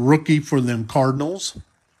 rookie for them Cardinals.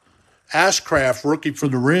 Ashcraft, rookie for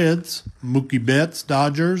the Reds. Mookie Betts,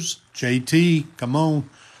 Dodgers. JT, come on.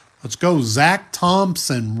 Let's go. Zach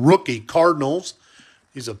Thompson, rookie Cardinals.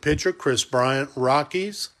 He's a pitcher. Chris Bryant,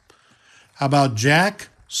 Rockies. How about Jack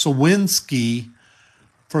Sawinski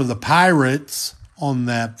for the Pirates on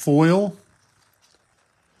that foil?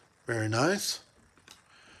 Very nice.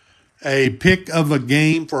 A pick of a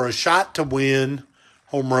game for a shot to win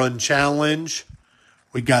home run challenge.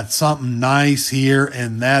 We got something nice here,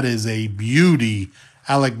 and that is a beauty.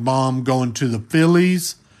 Alec Baum going to the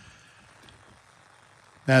Phillies.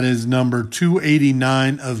 That is number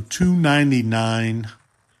 289 of 299.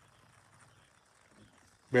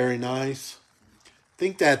 Very nice. I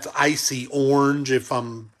think that's icy orange, if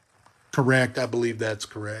I'm correct. I believe that's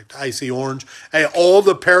correct. Icy orange. Hey, all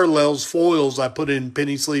the parallels foils I put in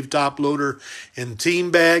penny sleeve top loader and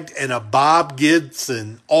team bagged, and a Bob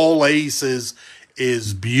Gibson all aces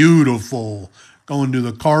is beautiful. Going to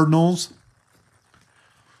the Cardinals.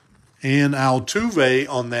 And Altuve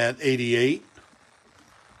on that 88.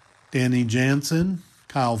 Danny Jansen,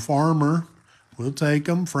 Kyle Farmer. We'll take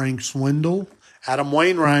him. Frank Swindle. Adam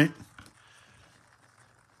Wainwright.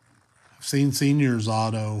 I've seen seniors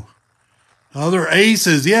auto. Other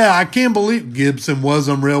aces. Yeah, I can't believe Gibson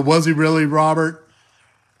wasn't real. Was he really, Robert?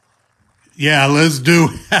 Yeah, let's do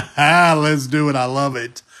it. Let's do it. I love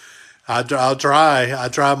it. I'll try. I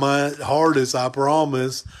try my hardest, I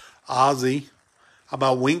promise. Ozzy. How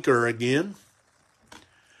about Winker again?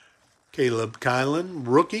 Caleb Kylan,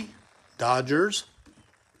 rookie. Dodgers.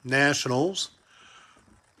 Nationals.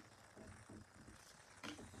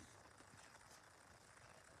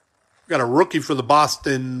 Got a rookie for the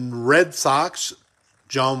Boston Red Sox,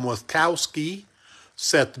 John Witkowski.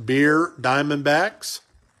 Seth Beer, Diamondbacks.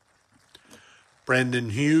 Brandon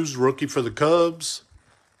Hughes, rookie for the Cubs.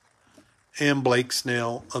 And Blake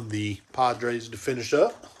Snell of the Padres to finish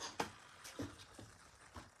up.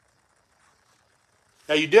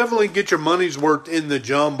 Now, you definitely get your money's worth in the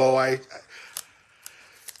jumbo. I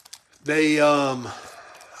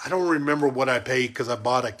don't remember what I paid because I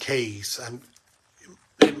bought a case.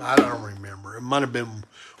 I don't remember. It might have been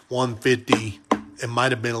 $150. It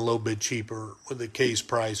might have been a little bit cheaper with the case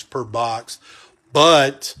price per box.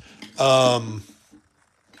 But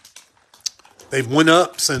they've went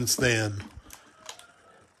up since then.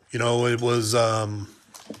 You know, it was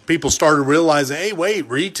people started realizing, hey, wait,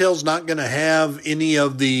 retail's not going to have any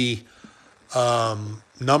of the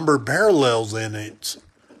numbered parallels in it.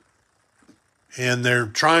 And they're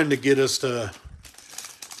trying to get us to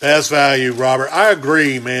best value, Robert. I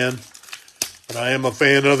agree, man. But I am a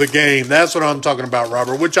fan of the game. That's what I'm talking about,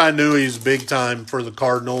 Robert, which I knew he's big time for the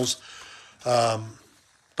Cardinals.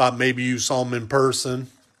 Thought maybe you saw him in person.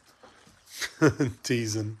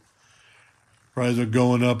 Teasing. Prices are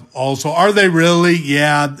going up also. Are they really?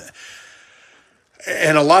 Yeah.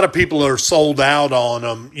 And a lot of people are sold out on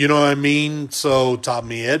them. You know what I mean? So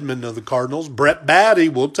Tommy Edman of the Cardinals. Brett Batty,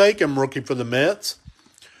 we'll take him, rookie for the Mets.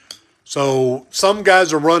 So some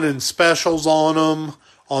guys are running specials on them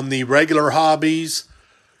on the regular hobbies.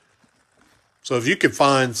 So if you could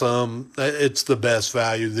find some, it's the best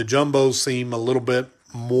value. The jumbos seem a little bit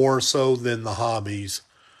more so than the hobbies.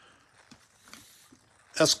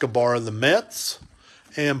 Escobar of the Mets.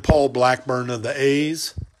 And Paul Blackburn of the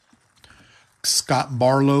A's. Scott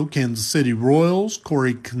Barlow, Kansas City Royals.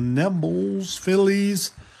 Corey Knebels,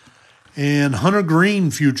 Phillies. And Hunter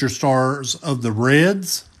Green, future stars of the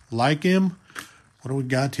Reds. Like him. What do we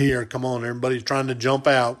got here? Come on, everybody's trying to jump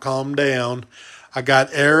out. Calm down. I got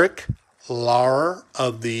Eric Lauer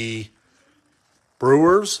of the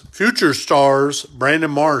Brewers. Future stars,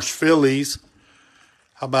 Brandon Marsh, Phillies.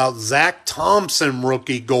 How about Zach Thompson,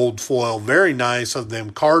 rookie gold foil? Very nice of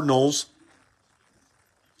them Cardinals.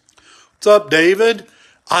 What's up, David?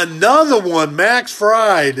 Another one, Max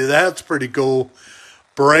Fried. That's pretty cool.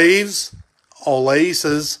 Braves, all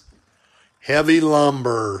aces. Heavy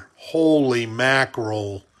lumber. Holy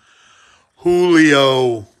mackerel.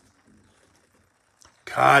 Julio.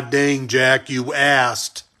 God dang, Jack, you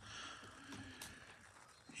asked.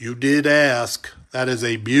 You did ask. That is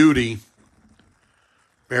a beauty.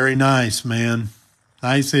 Very nice, man.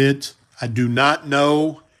 Nice hit. I do not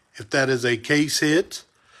know if that is a case hit.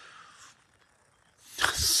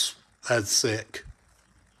 That's sick.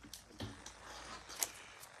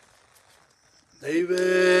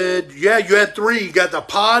 David, yeah, you had three. You got the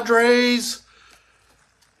Padres.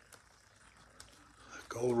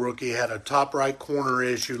 Gold rookie had a top right corner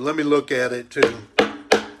issue. Let me look at it, too.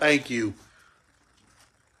 Thank you.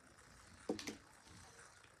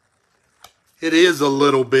 It is a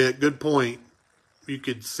little bit. Good point. You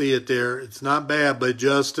could see it there. It's not bad, but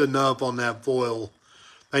just enough on that foil.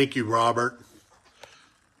 Thank you, Robert.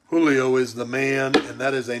 Julio is the man, and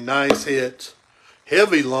that is a nice hit.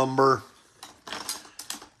 Heavy lumber.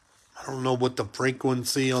 I don't know what the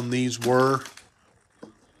frequency on these were.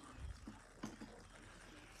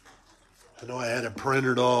 I know I had it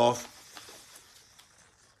printed off.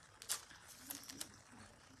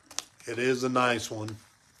 It is a nice one.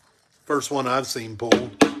 First one I've seen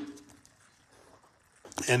pulled.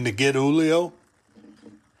 And to get Julio,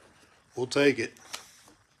 we'll take it.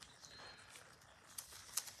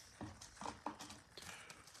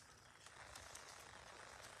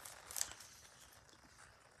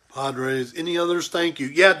 Padres. Any others? Thank you.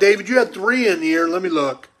 Yeah, David, you had three in here. Let me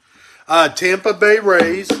look. Tampa Bay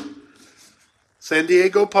Rays. San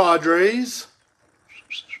Diego Padres.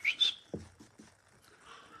 I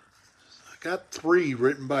got three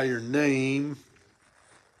written by your name.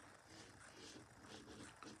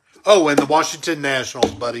 Oh, and the Washington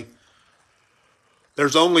Nationals, buddy.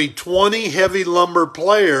 There's only 20 heavy lumber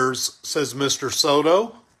players, says Mr.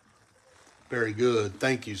 Soto. Very good.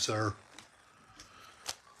 Thank you, sir.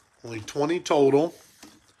 Only 20 total.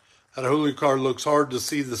 That Julio card looks hard to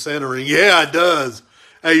see the centering. Yeah, it does.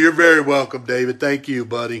 Hey, you're very welcome, David. Thank you,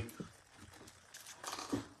 buddy.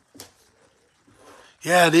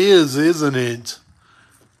 Yeah, it is, isn't it?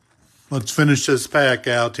 Let's finish this pack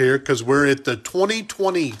out here because we're at the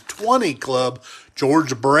 2020 Club.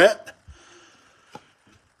 George Brett.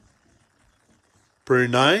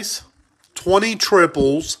 Pretty nice. 20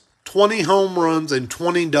 triples, 20 home runs, and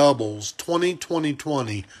 20 doubles.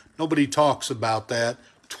 20. Nobody talks about that.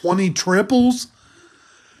 20 triples?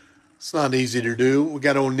 It's not easy to do. We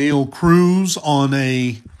got O'Neal Cruz on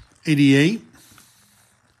a 88.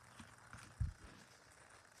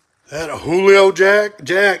 That a Julio Jack?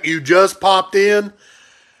 Jack, you just popped in?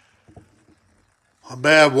 My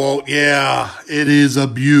bad, Walt. Yeah, it is a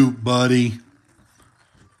beaut, buddy.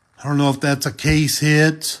 I don't know if that's a case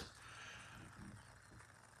hit.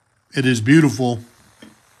 It is beautiful.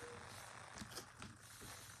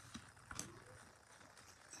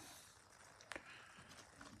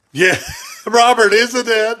 Yeah, Robert, isn't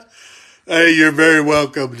it? Hey, you're very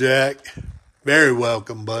welcome, Jack. Very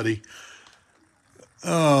welcome, buddy.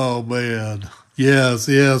 Oh, man.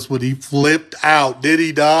 Yes, when he flipped out, did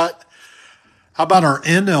he not? How about our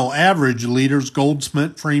NL average leaders,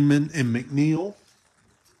 Goldsmith, Freeman, and McNeil?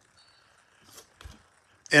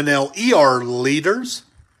 NL ER leaders,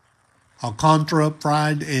 Alcantara,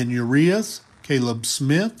 Pride, and Urias, Caleb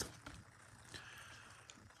Smith.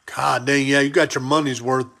 God dang, yeah, you got your money's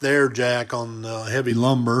worth there, Jack, on heavy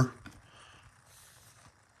lumber.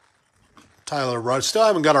 Tyler Rush. Still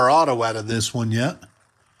haven't got our auto out of this one yet.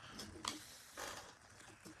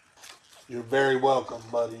 You're very welcome,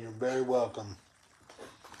 buddy. You're very welcome.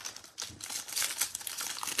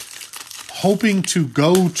 Hoping to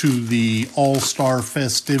go to the All-Star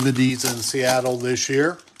festivities in Seattle this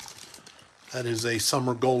year. That is a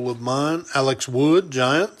summer goal of mine. Alex Wood,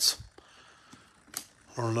 Giants.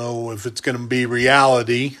 I don't know if it's going to be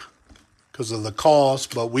reality because of the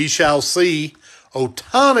cost, but we shall see.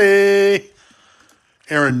 Ohtani.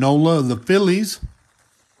 Aaron Nola of the Phillies.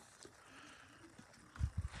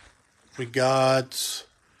 We got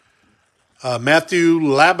Matthew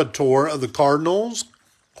Labator of the Cardinals.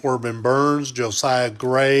 Corbin Burns, Josiah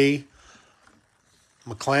Gray,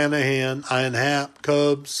 McClanahan, Ian Happ,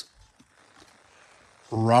 Cubs.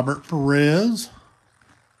 Robert Perez.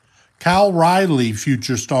 Cal Riley,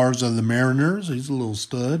 future stars of the Mariners. He's a little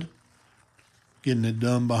stud. Getting it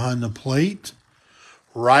done behind the plate.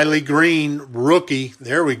 Riley Green, rookie.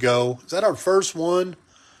 There we go. Is that our first one?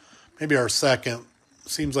 Maybe our second.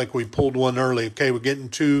 Seems like we pulled one early. Okay, we're getting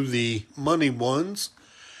to the money ones.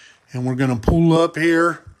 And we're going to pull up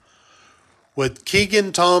here with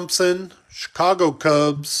Keegan Thompson, Chicago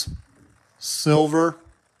Cubs, silver,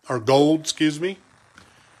 or gold, excuse me.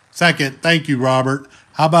 Second, thank you, Robert.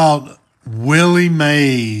 How about Willie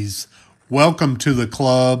Mays? Welcome to the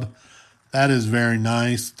club. That is very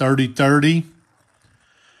nice. 30-30.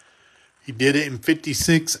 He did it in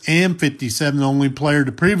 56 and 57. The only player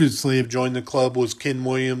to previously have joined the club was Ken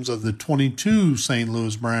Williams of the 22 St.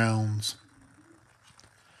 Louis Browns.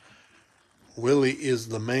 Willie is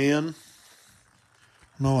the man.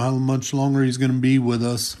 I don't know how much longer he's going to be with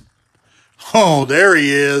us. Oh, there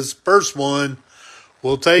he is. First one.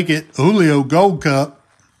 We'll take it. Julio Gold Cup.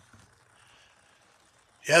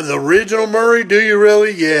 Yeah, the original Murray, do you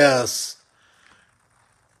really? Yes.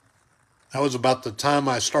 That was about the time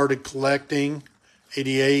I started collecting,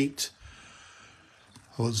 88.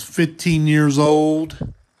 I was 15 years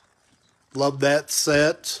old. Loved that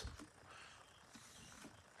set.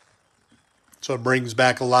 So it brings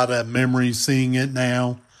back a lot of memories seeing it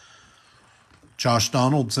now. Josh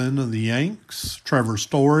Donaldson of the Yanks. Trevor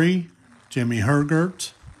Story. Jimmy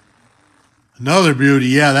Hergert. Another beauty.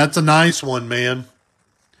 Yeah, that's a nice one, man.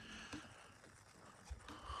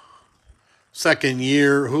 Second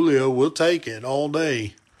year, Julio will take it all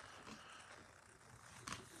day.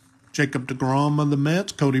 Jacob deGrom of the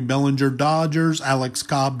Mets, Cody Bellinger Dodgers, Alex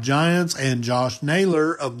Cobb Giants, and Josh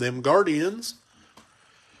Naylor of them Guardians.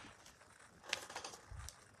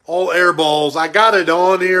 All air balls. I got it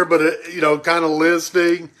on here, but kind of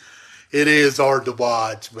listing. It is hard to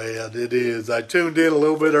watch, man. It is. I tuned in a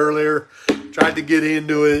little bit earlier, tried to get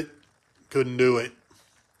into it, couldn't do it.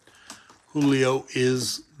 Julio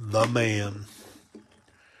is the man.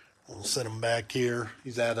 We'll set him back here.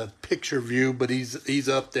 He's at a picture view, but he's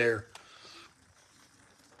up there.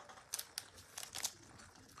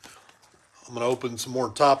 I'm going to open some more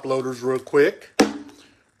top loaders real quick.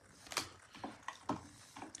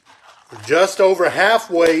 We're just over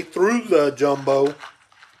halfway through the jumbo.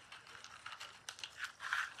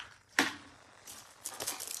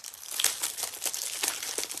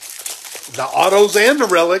 The autos and the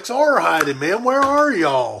relics are hiding, man. Where are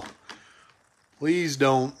y'all? Please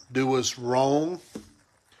don't do us wrong.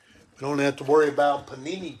 We don't have to worry about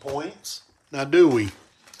Panini points. Now, do we?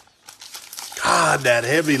 God, that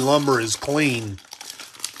heavy lumber is clean.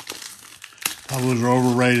 Those are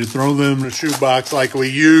overrated. Throw them The shoebox like we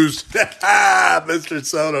used. Mr.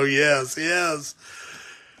 Soto, yes, yes.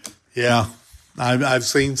 Yeah, I've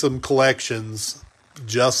seen some collections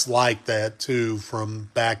just like that, too, from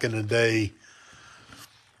back in the day.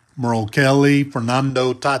 Merle Kelly,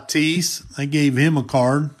 Fernando Tatis. I gave him a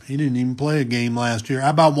card. He didn't even play a game last year. How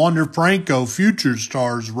about Wander Franco, Future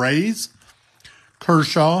Stars, Rays?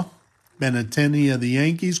 Kershaw, Benintendi of the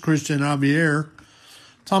Yankees, Christian Javier,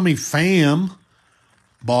 Tommy Pham,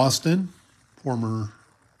 Boston, former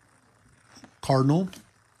Cardinal,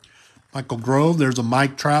 Michael Grove. There's a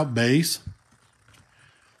Mike Trout base.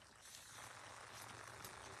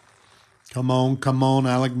 Come on,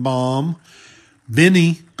 Alec Baum.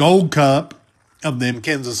 Vinny, Gold Cup of them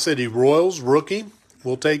Kansas City Royals, rookie.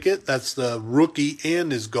 We'll take it. That's the rookie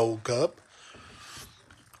and his Gold Cup.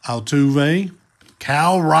 Altuve.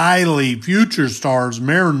 Cal Riley, Future Stars,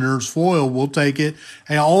 Mariners, foil. We'll take it.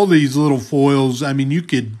 Hey, all these little foils, I mean, you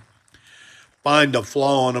could find a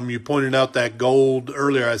flaw on them. You pointed out that gold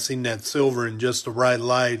earlier. I seen that silver in just the right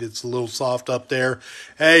light. It's a little soft up there.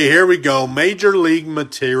 Hey, here we go. Major League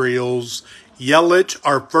Materials. Yelich,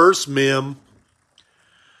 our first mem.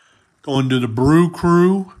 Going to the Brew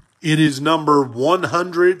Crew. It is number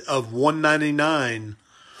 100 of 199.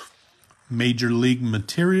 Major League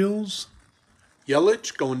Materials.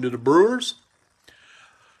 Yelich going to the Brewers.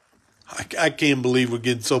 I can't believe we're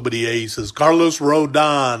getting so many aces. Carlos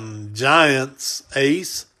Rodon, Giants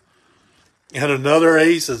ace. And another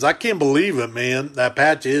aces. I can't believe it, man. That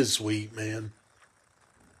patch is sweet, man.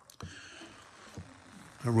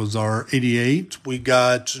 There was our 88. We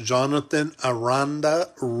got Jonathan Aranda,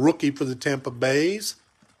 rookie for the Tampa Bays.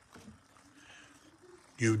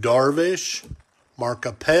 Yu Darvish. Mark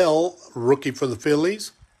Appel, rookie for the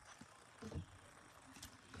Phillies.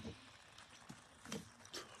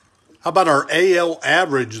 How about our AL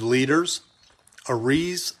average leaders?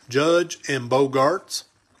 Ariz, Judge, and Bogarts.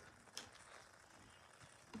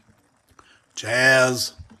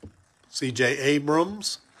 Jazz, C.J.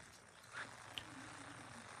 Abrams.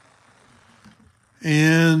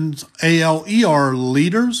 And ALER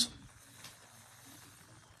leaders.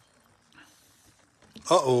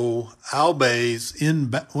 Albays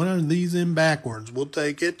in. What are these in backwards? We'll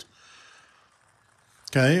take it.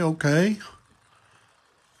 Okay.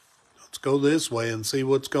 Let's go this way and see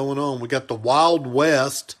what's going on. We got the Wild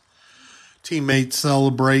West. Teammates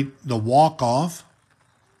celebrate the walk-off.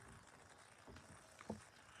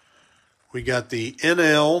 We got the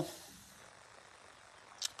NL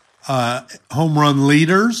home run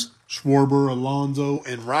leaders. Schwarber, Alonso,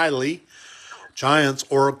 and Riley. Giants,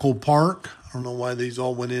 Oracle Park. I don't know why these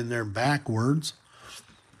all went in there backwards.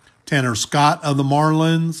 Tanner Scott of the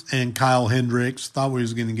Marlins and Kyle Hendricks. Thought we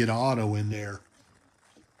was going to get an auto in there.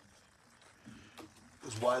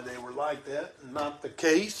 That's why they were like that. Not the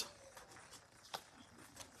case.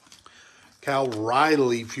 Cal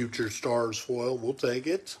Riley, Future Stars foil. We'll take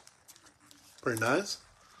it. Pretty nice.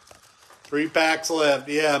 3 packs left.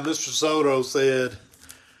 Yeah, Mr. Soto said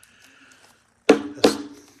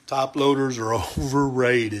top loaders are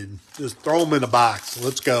overrated. Just throw them in a box.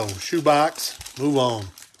 Let's go. Shoe box. Move on.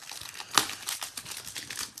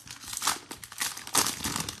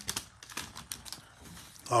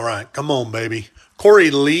 All right. Come on, baby.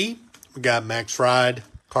 Corey Lee. We got Max Fried.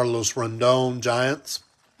 Carlos Rondon, Giants.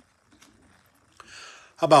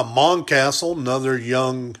 How about Moncastle? Another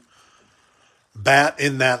young bat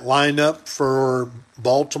in that lineup for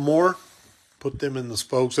Baltimore. Put them in the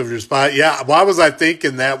spokes of your spot. Yeah, why was I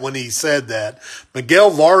thinking that when he said that?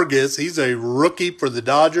 Miguel Vargas, he's a rookie for the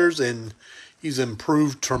Dodgers, and he's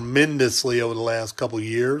improved tremendously over the last couple of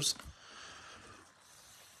years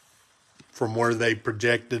from where they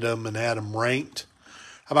projected him and had him ranked.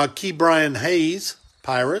 How about Ke'Bryan Hayes,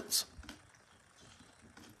 Pirates?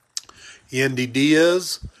 Yandy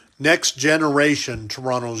Diaz, Next Generation,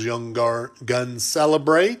 Toronto's Young Guns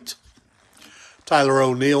celebrate. Tyler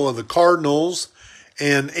O'Neill of the Cardinals,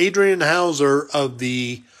 and Adrian Hauser of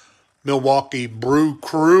the Milwaukee Brew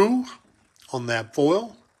Crew on that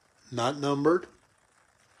foil, not numbered.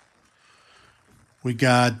 We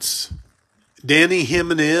got Danny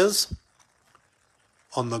Jimenez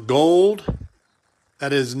on the gold.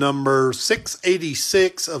 That is number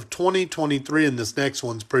 686 of 2023, and this next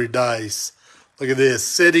one's pretty nice. Look at this,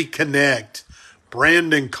 City Connect,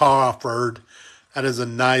 Brandon Crawford. That is a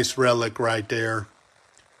nice relic right there.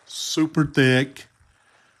 Super thick.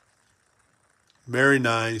 Very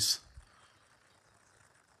nice.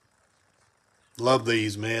 Love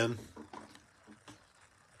these, man.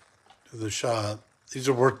 To the shot. These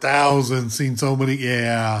are worth thousands. Seen so many.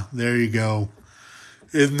 Yeah, there you go.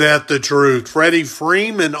 Isn't that the truth? Freddie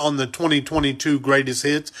Freeman on the 2022 greatest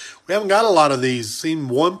hits. We haven't got a lot of these. Seen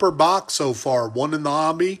one per box so far. One in the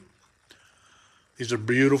hobby. These are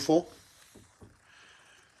beautiful.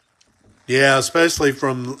 Yeah, especially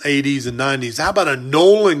from 80s and 90s. How about a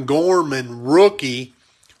Nolan Gorman rookie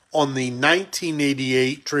on the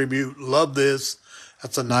 1988 tribute? Love this.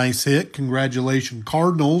 That's a nice hit. Congratulations,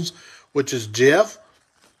 Cardinals. Which is Jeff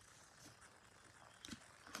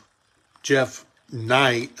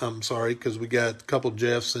Knight. I'm sorry, because we got a couple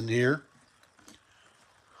Jeffs in here.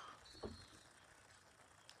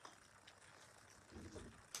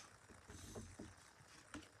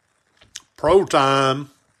 Pro time.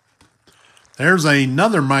 There's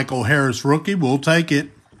another Michael Harris rookie. We'll take it.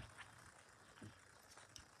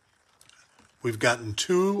 We've gotten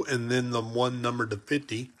 2 and then the one numbered to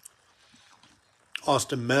 50.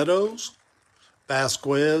 Austin Meadows,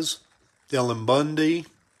 Vasquez, Dylan Bundy,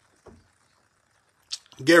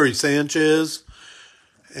 Gary Sanchez,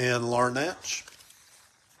 and Larnach.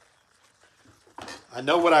 I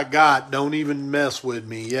know what I got. Don't even mess with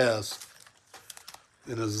me. Yes.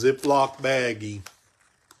 In a Ziploc baggie.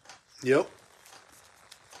 Yep.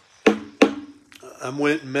 I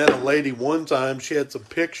went and met a lady one time. She had some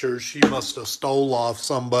pictures. She must have stole off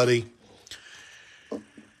somebody.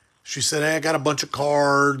 She said, hey, I got a bunch of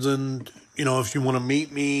cards, and, you know, if you want to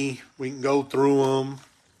meet me, we can go through them.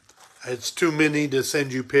 It's too many to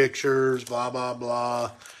send you pictures, blah, blah,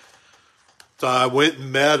 blah. So I went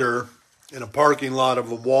and met her in a parking lot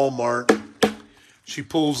of a Walmart. She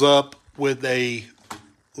pulls up with a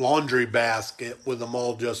laundry basket with them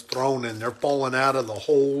all just thrown in. They're falling out of the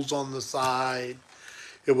holes on the side.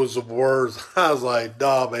 It was the worst. I was like,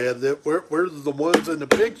 nah, man, where's the ones in the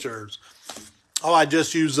pictures? Oh, I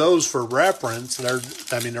just use those for reference.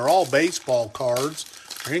 They're all baseball cards.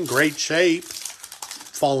 They're in great shape.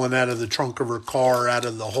 Falling out of the trunk of her car, out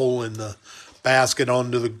of the hole in the basket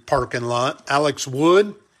onto the parking lot. Alex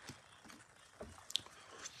Wood.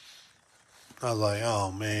 I was like,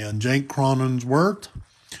 oh, man. Jake Cronenworth.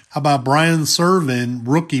 How about Brian Serven,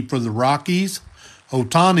 rookie for the Rockies?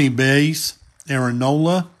 Otani base. Aaron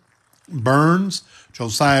Nola. Burns.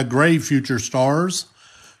 Josiah Gray, future stars.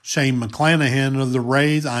 Shane McClanahan of the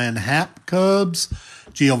Rays. Ian Happ, Cubs.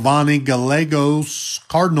 Giovanni Gallegos,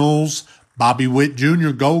 Cardinals. Bobby Witt Jr.,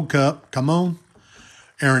 Gold Cup. Come on.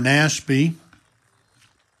 Aaron Ashby.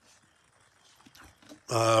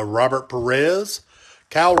 Robert Perez.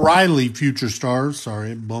 Cal Riley, future stars.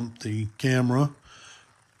 Sorry, bumped the camera.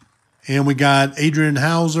 And we got Adrian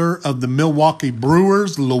Hauser of the Milwaukee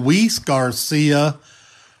Brewers. Luis Garcia,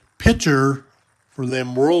 pitcher for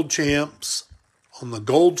them world champs on the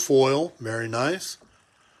gold foil. Very nice.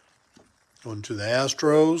 Going to the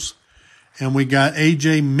Astros. And we got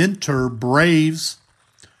A.J. Minter, Braves.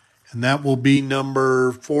 And that will be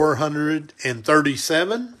number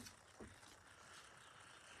 437.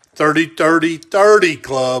 30-30-30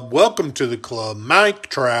 club. Welcome to the club. Mike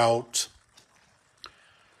Trout.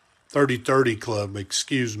 30-30 club,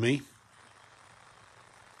 excuse me.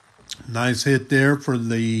 Nice hit there for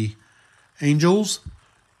the Angels.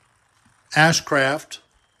 Ashcraft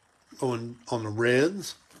going on the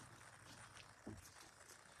Reds.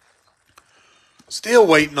 Still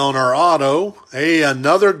waiting on our auto. Hey,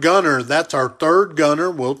 another gunner. That's our third gunner.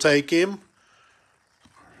 We'll take him.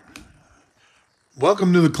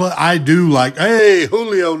 Welcome to the club. I do like, hey,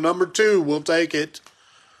 Julio, number 2. We'll take it.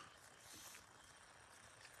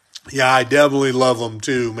 Yeah, I definitely love them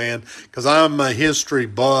too, man, because I'm a history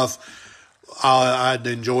buff. I'd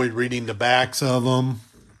enjoyed reading the backs of them.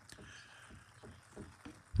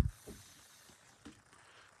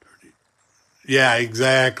 Yeah,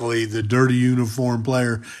 exactly. The dirty uniform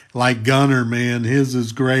player. Like Gunner, man. His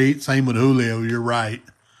is great. Same with Julio. You're right.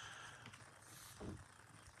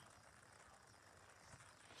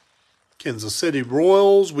 Kansas City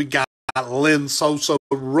Royals. We got Len Sosa,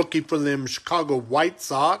 rookie for them Chicago White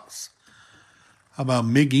Sox. How about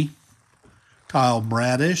Miggy? Kyle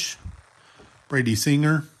Bradish. Brady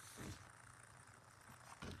Singer.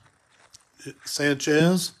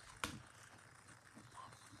 Sanchez.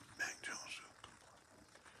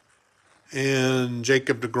 And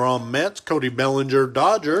Jacob deGrom, Mets. Cody Bellinger,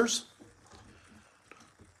 Dodgers.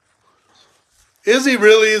 Is he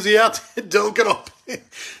really? Is he out there dunking on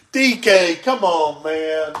DK? Come on,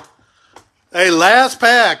 man. Hey, last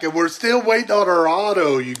pack, and we're still waiting on our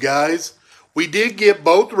auto, you guys. We did get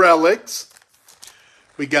both relics.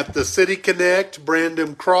 We got the City Connect,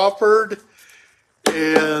 Brandon Crawford,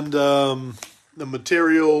 and the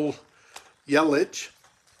Material Yelich.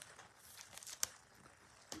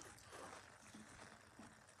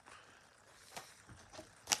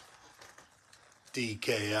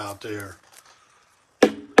 DK out there.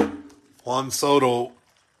 Juan Soto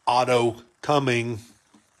auto coming.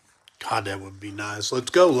 God, that would be nice. Let's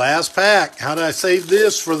go. Last pack. How did I save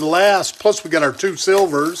this for the last? Plus, we got our 2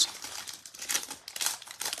 silvers.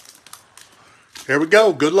 Here we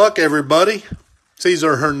go. Good luck, everybody.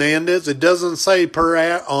 Cesar Hernandez. It doesn't say per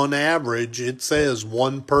on average. It says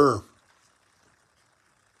 1 per.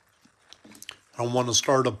 I don't want to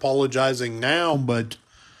start apologizing now, but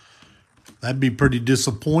that'd be pretty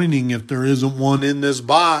disappointing if there isn't one in this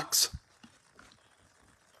box.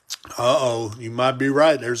 Uh-oh, you might be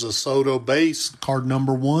right. There's a Soto base. Card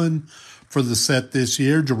number 1 for the set this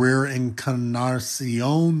year. Javier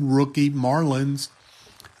Encarnacion, rookie, Marlins.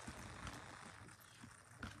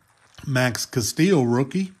 Max Castillo,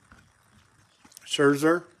 rookie.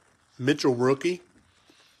 Scherzer, Mitchell, rookie.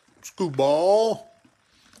 Scooball,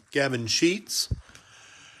 Gavin Sheets.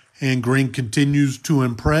 And Green continues to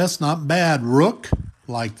impress. Not bad, Rook.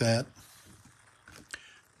 Like that.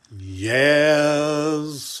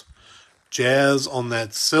 Yes. Jazz on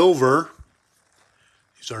that silver.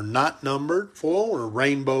 These are not numbered. Full or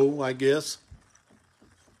rainbow, I guess.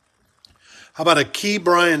 How about a Key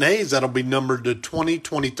Brian Hayes? That'll be numbered to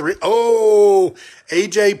 2023. Oh,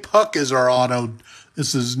 AJ Puck is our auto.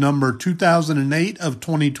 This is number 2008 of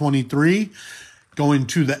 2023. Going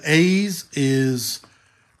to the A's is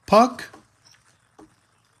Puck.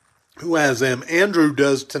 Who has them? Andrew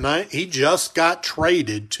does tonight. He just got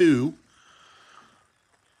traded too.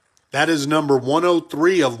 That is number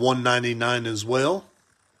 103 of 199 as well.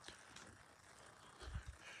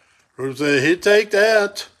 He'd take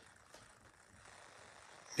that.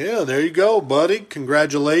 Yeah, there you go, buddy.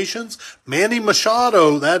 Congratulations. Manny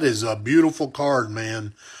Machado, that is a beautiful card,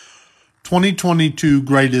 man. 2022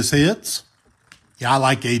 greatest hits. Yeah, I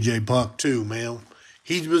like AJ Puck too, man.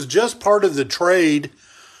 He was just part of the trade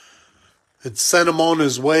that sent him on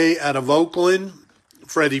his way out of Oakland.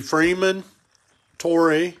 Freddie Freeman,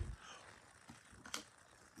 Torrey.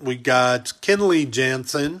 We got Kenley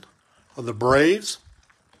Jansen of the Braves.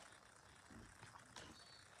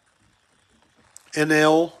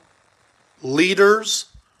 NL leaders.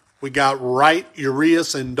 We got Wright,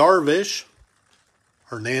 Urias, and Darvish.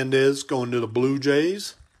 Hernandez going to the Blue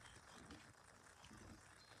Jays.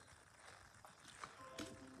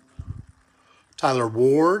 Tyler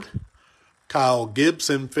Ward. Kyle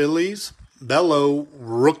Gibson, Phillies. Bello,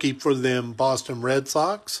 rookie for them, Boston Red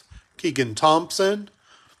Sox. Keegan Thompson.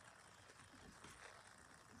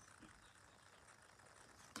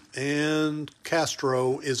 And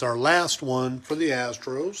Castro is our last one for the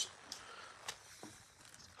Astros.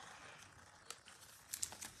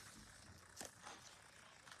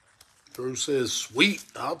 Drew says, sweet,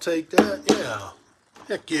 I'll take that. Yeah.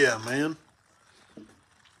 Heck yeah, man.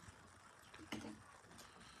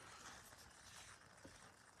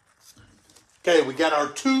 Okay, we got our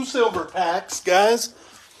 2 silver packs, guys.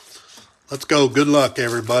 Let's go. Good luck,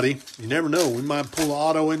 everybody. You never know. We might pull an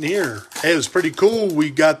auto in here. Hey, it was pretty cool. We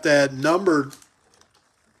got that numbered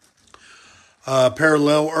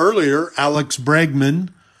parallel earlier. Alex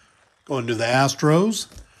Bregman going to the Astros.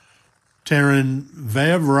 Terran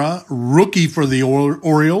Vavra, rookie for the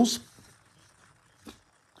Orioles.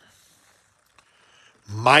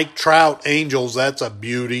 Mike Trout, Angels. That's a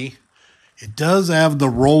beauty. It does have the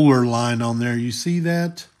roller line on there. You see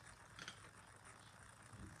that?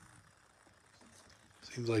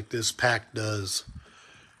 Seems like this pack does.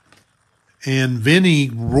 And Vinny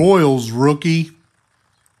Royals, rookie.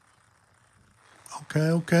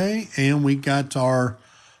 Okay. And we got our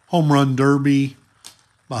home run derby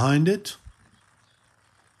behind it.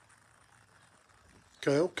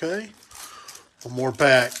 Okay. One more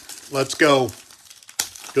pack. Let's go.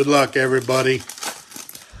 Good luck, everybody.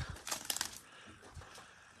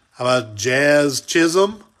 How about Jazz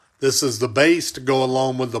Chisholm? This is the base to go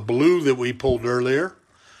along with the blue that we pulled earlier.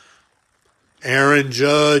 Aaron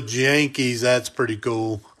Judge, Yankees. That's pretty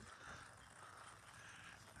cool.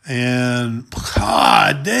 And,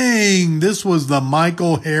 God dang, this was the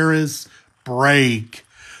Michael Harris break.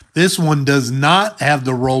 This one does not have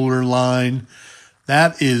the roller line.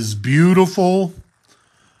 That is beautiful.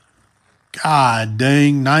 God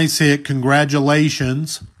dang, nice hit.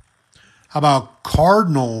 Congratulations. How about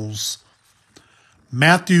Cardinals?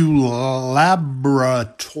 Matthew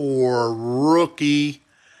Labrator, rookie.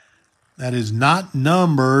 That is not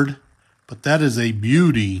numbered, but that is a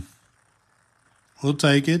beauty. We'll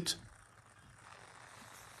take it.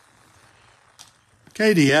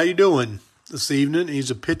 Katie, how you doing this evening?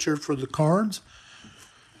 He's a pitcher for the Cards.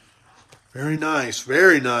 Very nice,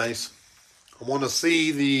 very nice. I want to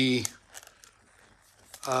see the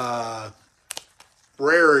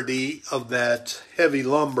rarity of that heavy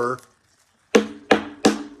lumber.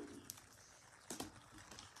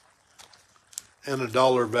 And a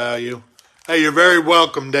dollar value. Hey, you're very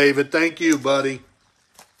welcome, David. Thank you, buddy.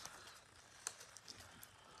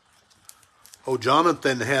 Oh,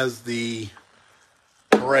 Jonathan has the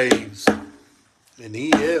Braves. And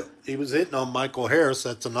he was hitting on Michael Harris.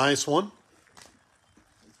 That's a nice one.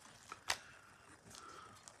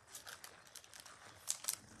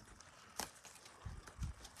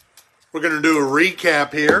 We're going to do a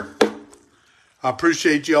recap here. I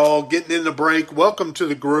appreciate you all getting in the break. Welcome to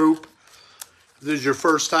the group. If this is your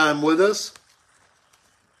first time with us,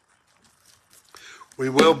 we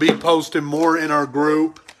will be posting more in our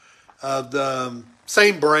group. The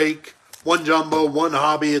same break, one jumbo, one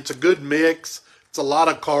hobby. It's a good mix. It's a lot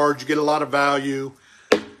of cards. You get a lot of value.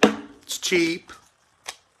 It's cheap.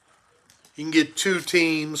 You can get 2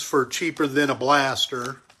 teams for cheaper than a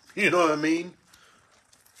blaster. You know what I mean?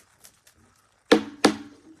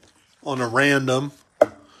 On a random.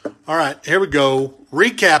 All right, here we go.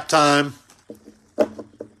 Recap time.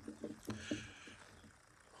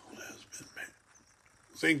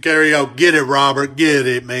 Think Gary, get it, Robert. Get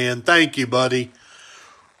it, man. Thank you, buddy.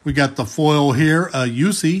 We got the foil here.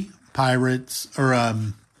 UC Pirates, or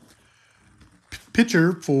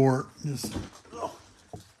pitcher for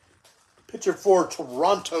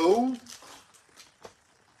Toronto.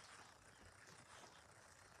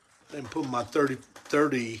 Didn't put my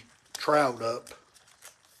 30 Trout up.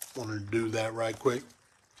 Wanted to do that right quick.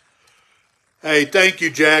 Hey, thank you,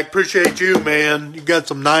 Jack. Appreciate you, man. You got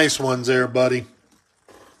some nice ones there, buddy.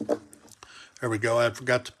 There we go. I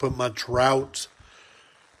forgot to put my Trout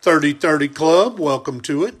 30-30 club. Welcome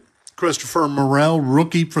to it. Christopher Morel,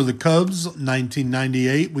 rookie for the Cubs,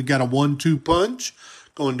 1998. We got a 1-2 punch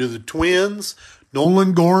going to the Twins.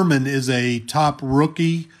 Nolan Gorman is a top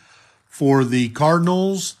rookie for the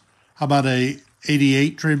Cardinals. How about a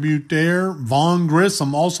 88 tribute there? Vaughn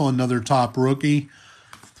Grissom, also another top rookie.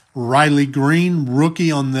 Riley Green,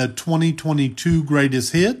 rookie on the 2022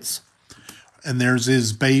 greatest hits. And there's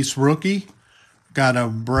his base rookie. Got a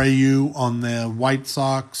Abreu on the White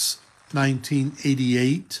Sox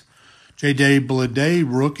 1988. J.J. Bleday,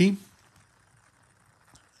 rookie.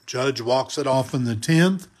 Judge walks it off in the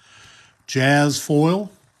 10th. Jazz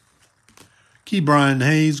foil. Ke'Bryan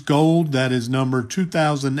Hayes, gold. That is number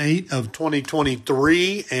 2008 of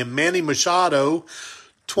 2023. And Manny Machado,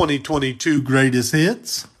 2022 greatest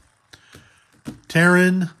hits.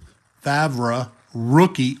 Terrin Favre,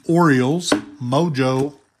 rookie, Orioles,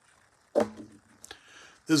 Mojo.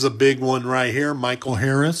 This is a big one right here. Michael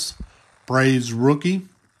Harris, Braves rookie.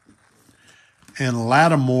 And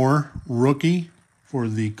Lattimore, rookie for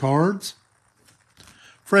the Cards.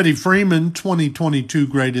 Freddie Freeman, 2022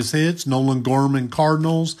 greatest hits. Nolan Gorman,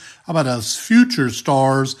 Cardinals. How about us future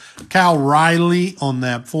stars? Cal Riley on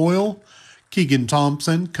that foil. Keegan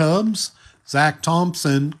Thompson, Cubs. Zach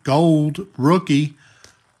Thompson, gold, rookie.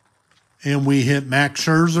 And we hit Max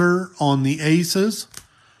Scherzer on the Aces.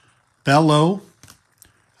 Bello.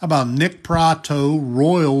 How about Nick Prato,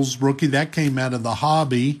 Royals rookie? That came out of the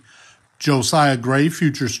hobby. Josiah Gray,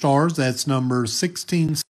 future stars. That's number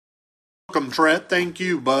 16. Welcome, Trent. Thank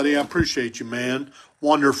you, buddy. I appreciate you, man.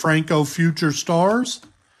 Wander Franco, future stars.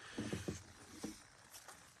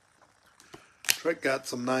 Trent got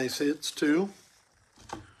some nice hits, too.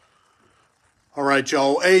 All right,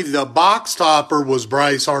 y'all. Hey, the box topper was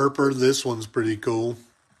Bryce Harper. This one's pretty cool.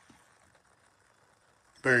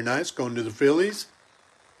 Very nice. Going to the Phillies.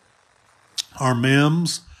 Our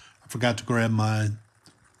Mims. I forgot to grab my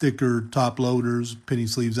thicker top loaders, penny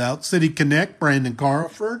sleeves out. City Connect, Brandon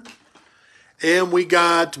Crawford. And we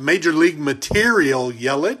got Major League Material,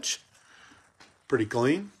 Yelich. Pretty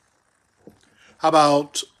clean. How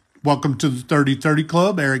about welcome to the 30-30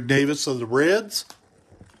 Club, Eric Davis of the Reds.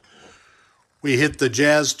 We hit the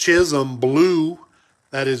Jazz Chisholm Blue.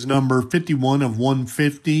 That is number 51 of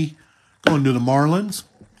 150. Going to the Marlins.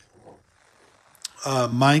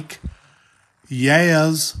 Mike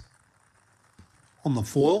Yaz on the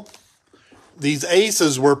foil. These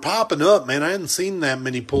aces were popping up, man. I hadn't seen that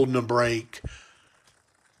many pulled in a break.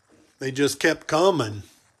 They just kept coming.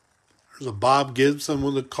 There's a Bob Gibson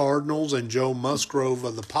with the Cardinals and Joe Musgrove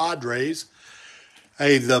of the Padres.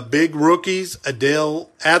 Hey, the big rookies, Adley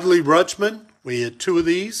Rutschman. We hit 2 of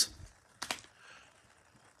these.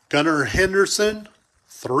 Gunnar Henderson,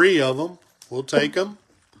 3 of them. We'll take them.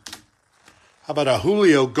 How about a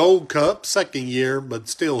Julio Gold Cup, second year, but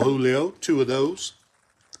still Julio, 2 of those.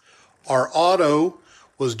 Our auto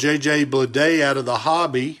was J.J. Bleday out of the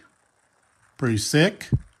hobby. Pretty sick.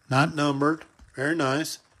 Not numbered. Very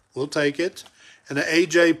nice. We'll take it. And an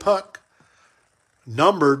A.J. Puck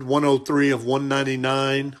Numbered 103 of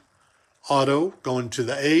 199 auto going to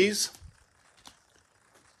the A's.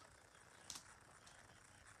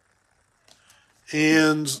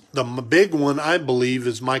 And the big one, I believe,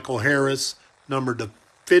 is Michael Harris, numbered to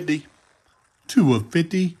 50. 2 of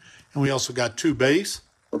 50. And we also got 2 base.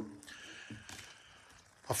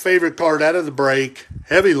 A favorite card out of the break,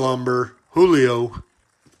 Heavy Lumber, Julio.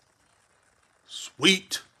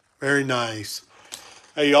 Sweet. Very nice.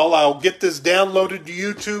 Hey, y'all, I'll get this downloaded to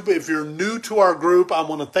YouTube. If you're new to our group, I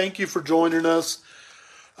want to thank you for joining us.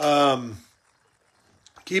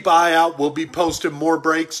 Keep an eye out. We'll be posting more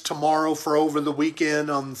breaks tomorrow for over the weekend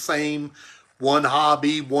on the same one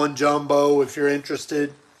hobby, one jumbo if you're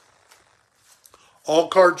interested. All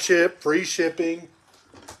card ship, free shipping.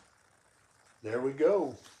 There we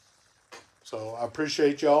go. So I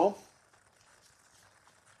appreciate y'all.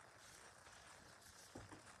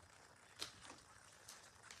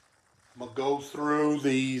 I'm going to go through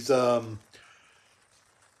these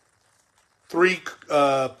 3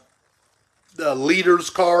 leaders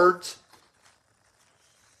cards.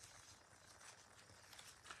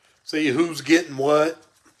 See who's getting what.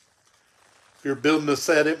 If you're building a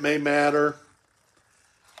set, it may matter.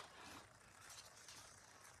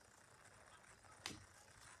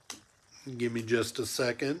 Give me just a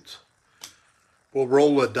second. We'll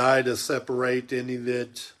roll a die to separate any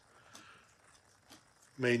that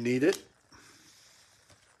may need it.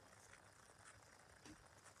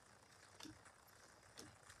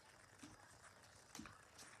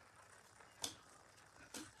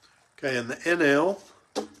 Okay, and the NL.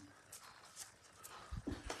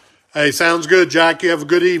 Hey, sounds good, Jack. You have a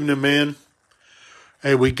good evening, man.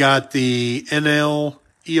 Hey, we got the NL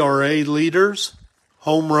ERA leaders,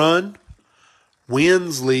 home run,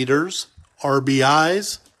 wins leaders,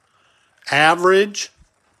 RBIs, average,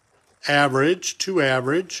 2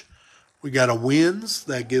 average. We got a wins,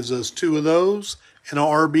 that gives us 2 of those, and an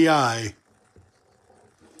RBI.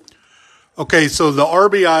 Okay, so the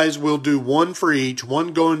RBIs will do 1 for each,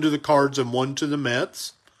 1 going to the Cards and 1 to the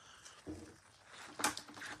Mets.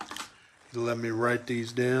 Let me write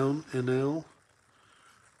these down, NL.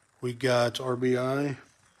 We got RBI.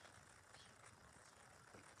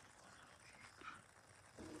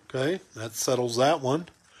 Okay, that settles that one.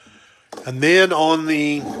 And then on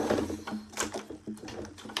the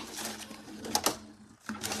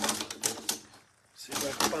see if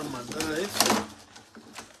I can find my dice.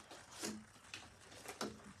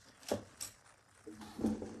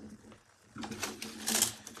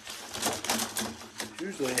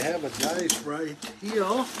 Usually I have a dice right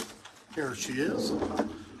here. Here she is.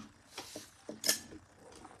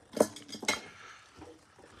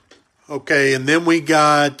 Okay, and then we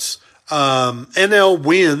got NL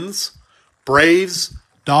wins, Braves,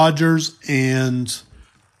 Dodgers, and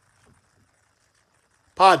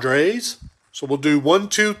Padres. So we'll do 1,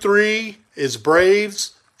 2, 3 is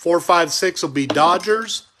Braves. 4, 5, 6 will be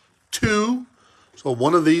Dodgers. 2. So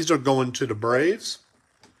one of these are going to the Braves.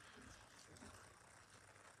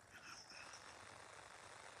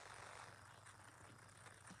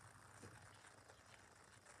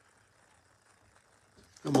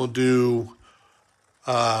 And we'll do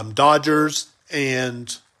Dodgers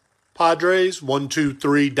and Padres. 1, 2,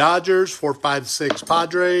 3 Dodgers. 4, 5, 6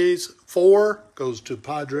 Padres. 4 goes to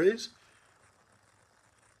Padres.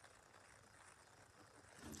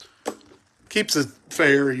 Keeps it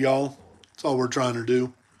fair, y'all. That's all we're trying to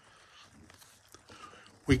do.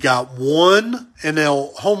 We got 1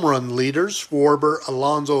 NL home run leaders, Schwarber,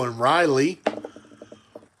 Alonso, and Riley.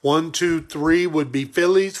 1, 2, 3 would be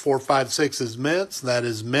Phillies. 4, 5, 6 is Mets. That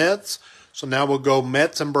is Mets. So now we'll go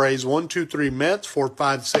Mets and Braves. 1, 2, 3 Mets. 4,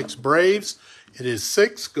 5, 6 Braves. It is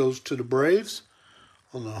 6 goes to the Braves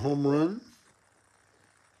on the home run.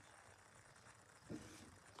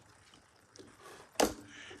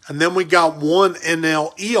 And then we got 1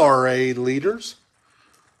 NL ERA leaders.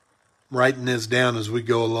 I'm writing this down as we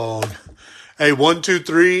go along. Hey, 1, 2,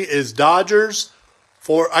 3 is Dodgers.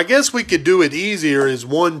 4, I guess we could do it easier, is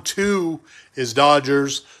 1, 2 is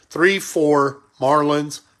Dodgers. 3, 4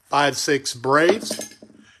 Marlins. 5, 6 Braves.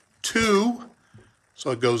 2, so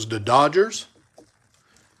it goes to Dodgers.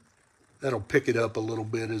 That'll pick it up a little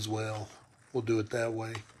bit as well. We'll do it that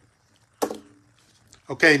way.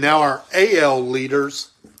 Okay, now our AL leaders.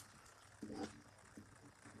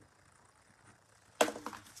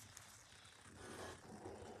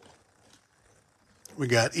 We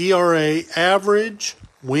got ERA, average,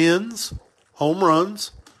 wins, home runs,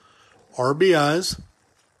 RBIs,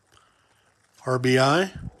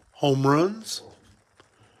 RBI, home runs,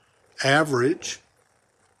 average,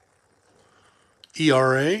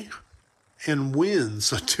 ERA, and wins.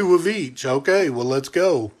 So 2 of each. Okay, well, let's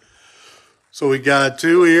go. So we got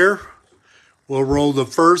 2 here. We'll roll the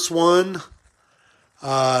first one.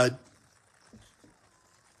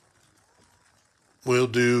 We'll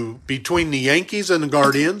do between the Yankees and the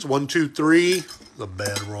Guardians. 1, 2, 3. The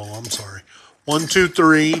bad roll, I'm sorry. 1, 2,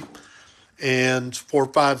 3, and 4,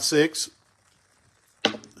 5, 6.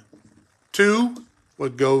 2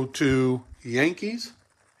 would go to Yankees.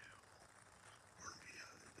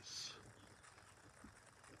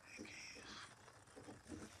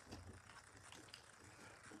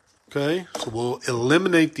 Okay, so we'll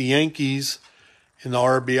eliminate the Yankees in the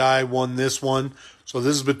RBI. Won this one. So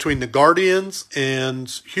this is between the Guardians and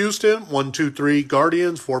Houston. 1, 2, 3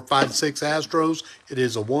 Guardians. 4, 5, 6 Astros. It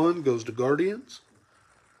is a 1. Goes to Guardians.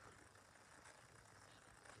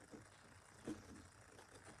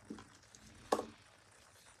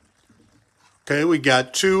 Okay, we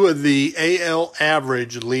got 2 of the AL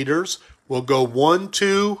average leaders. We'll go 1,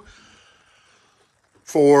 2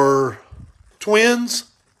 for Twins.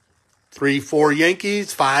 3, 4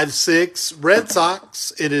 Yankees, 5, 6 Red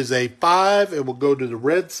Sox. It is a 5. It will go to the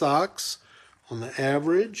Red Sox on the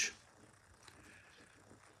average.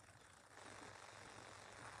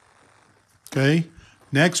 Okay.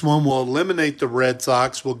 Next one, we'll eliminate the Red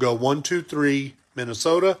Sox. We'll go 1, 2, 3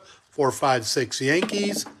 Minnesota, 4, 5, 6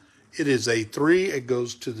 Yankees. It is a 3. It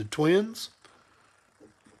goes to the Twins.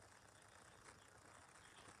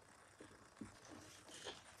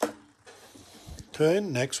 Okay,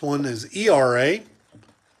 next one is ERA.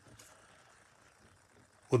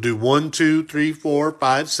 We'll do 1, 2, 3, 4,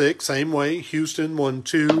 5, 6. Same way. Houston, 1,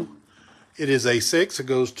 2. It is a 6. It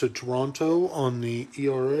goes to Toronto on the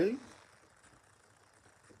ERA.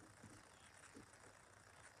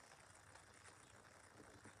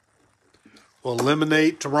 We'll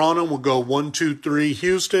eliminate Toronto. We'll go 1, 2, 3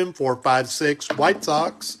 Houston, 4, 5, 6 White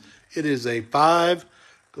Sox. It is a 5.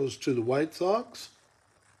 Goes to the White Sox.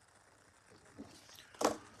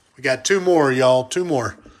 We got 2 more, y'all. 2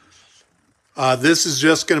 more. This is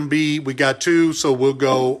just going to be, we got 2, so we'll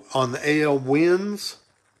go on the AL wins.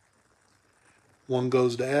 1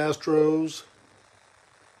 goes to Astros.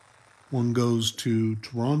 1 goes to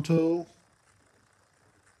Toronto.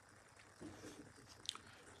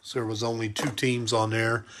 So there was only 2 teams on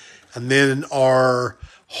there. And then our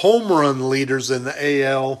home run leaders in the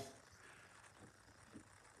AL,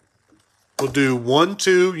 we'll do 1,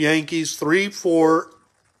 2 Yankees, 3, 4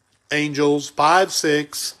 Angels, 5,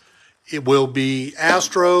 6. It will be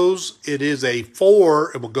Astros. It is a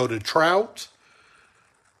 4. It will go to Trout.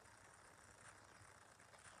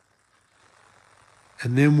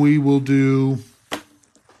 And then we will do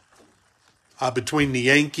between the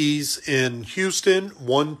Yankees and Houston,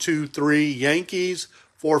 1, 2, 3 Yankees,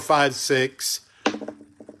 4, 5, 6.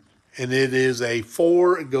 And it is a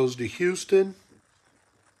 4. It goes to Houston.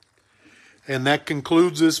 And that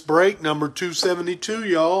concludes this break, number 272,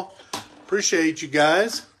 y'all. Appreciate you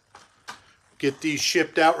guys. Get these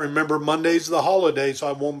shipped out. Remember, Monday's the holiday, so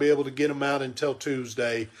I won't be able to get them out until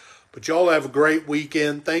Tuesday. But y'all have a great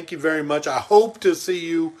weekend. Thank you very much. I hope to see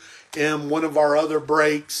you in one of our other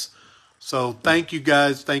breaks. So thank you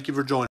guys. Thank you for joining.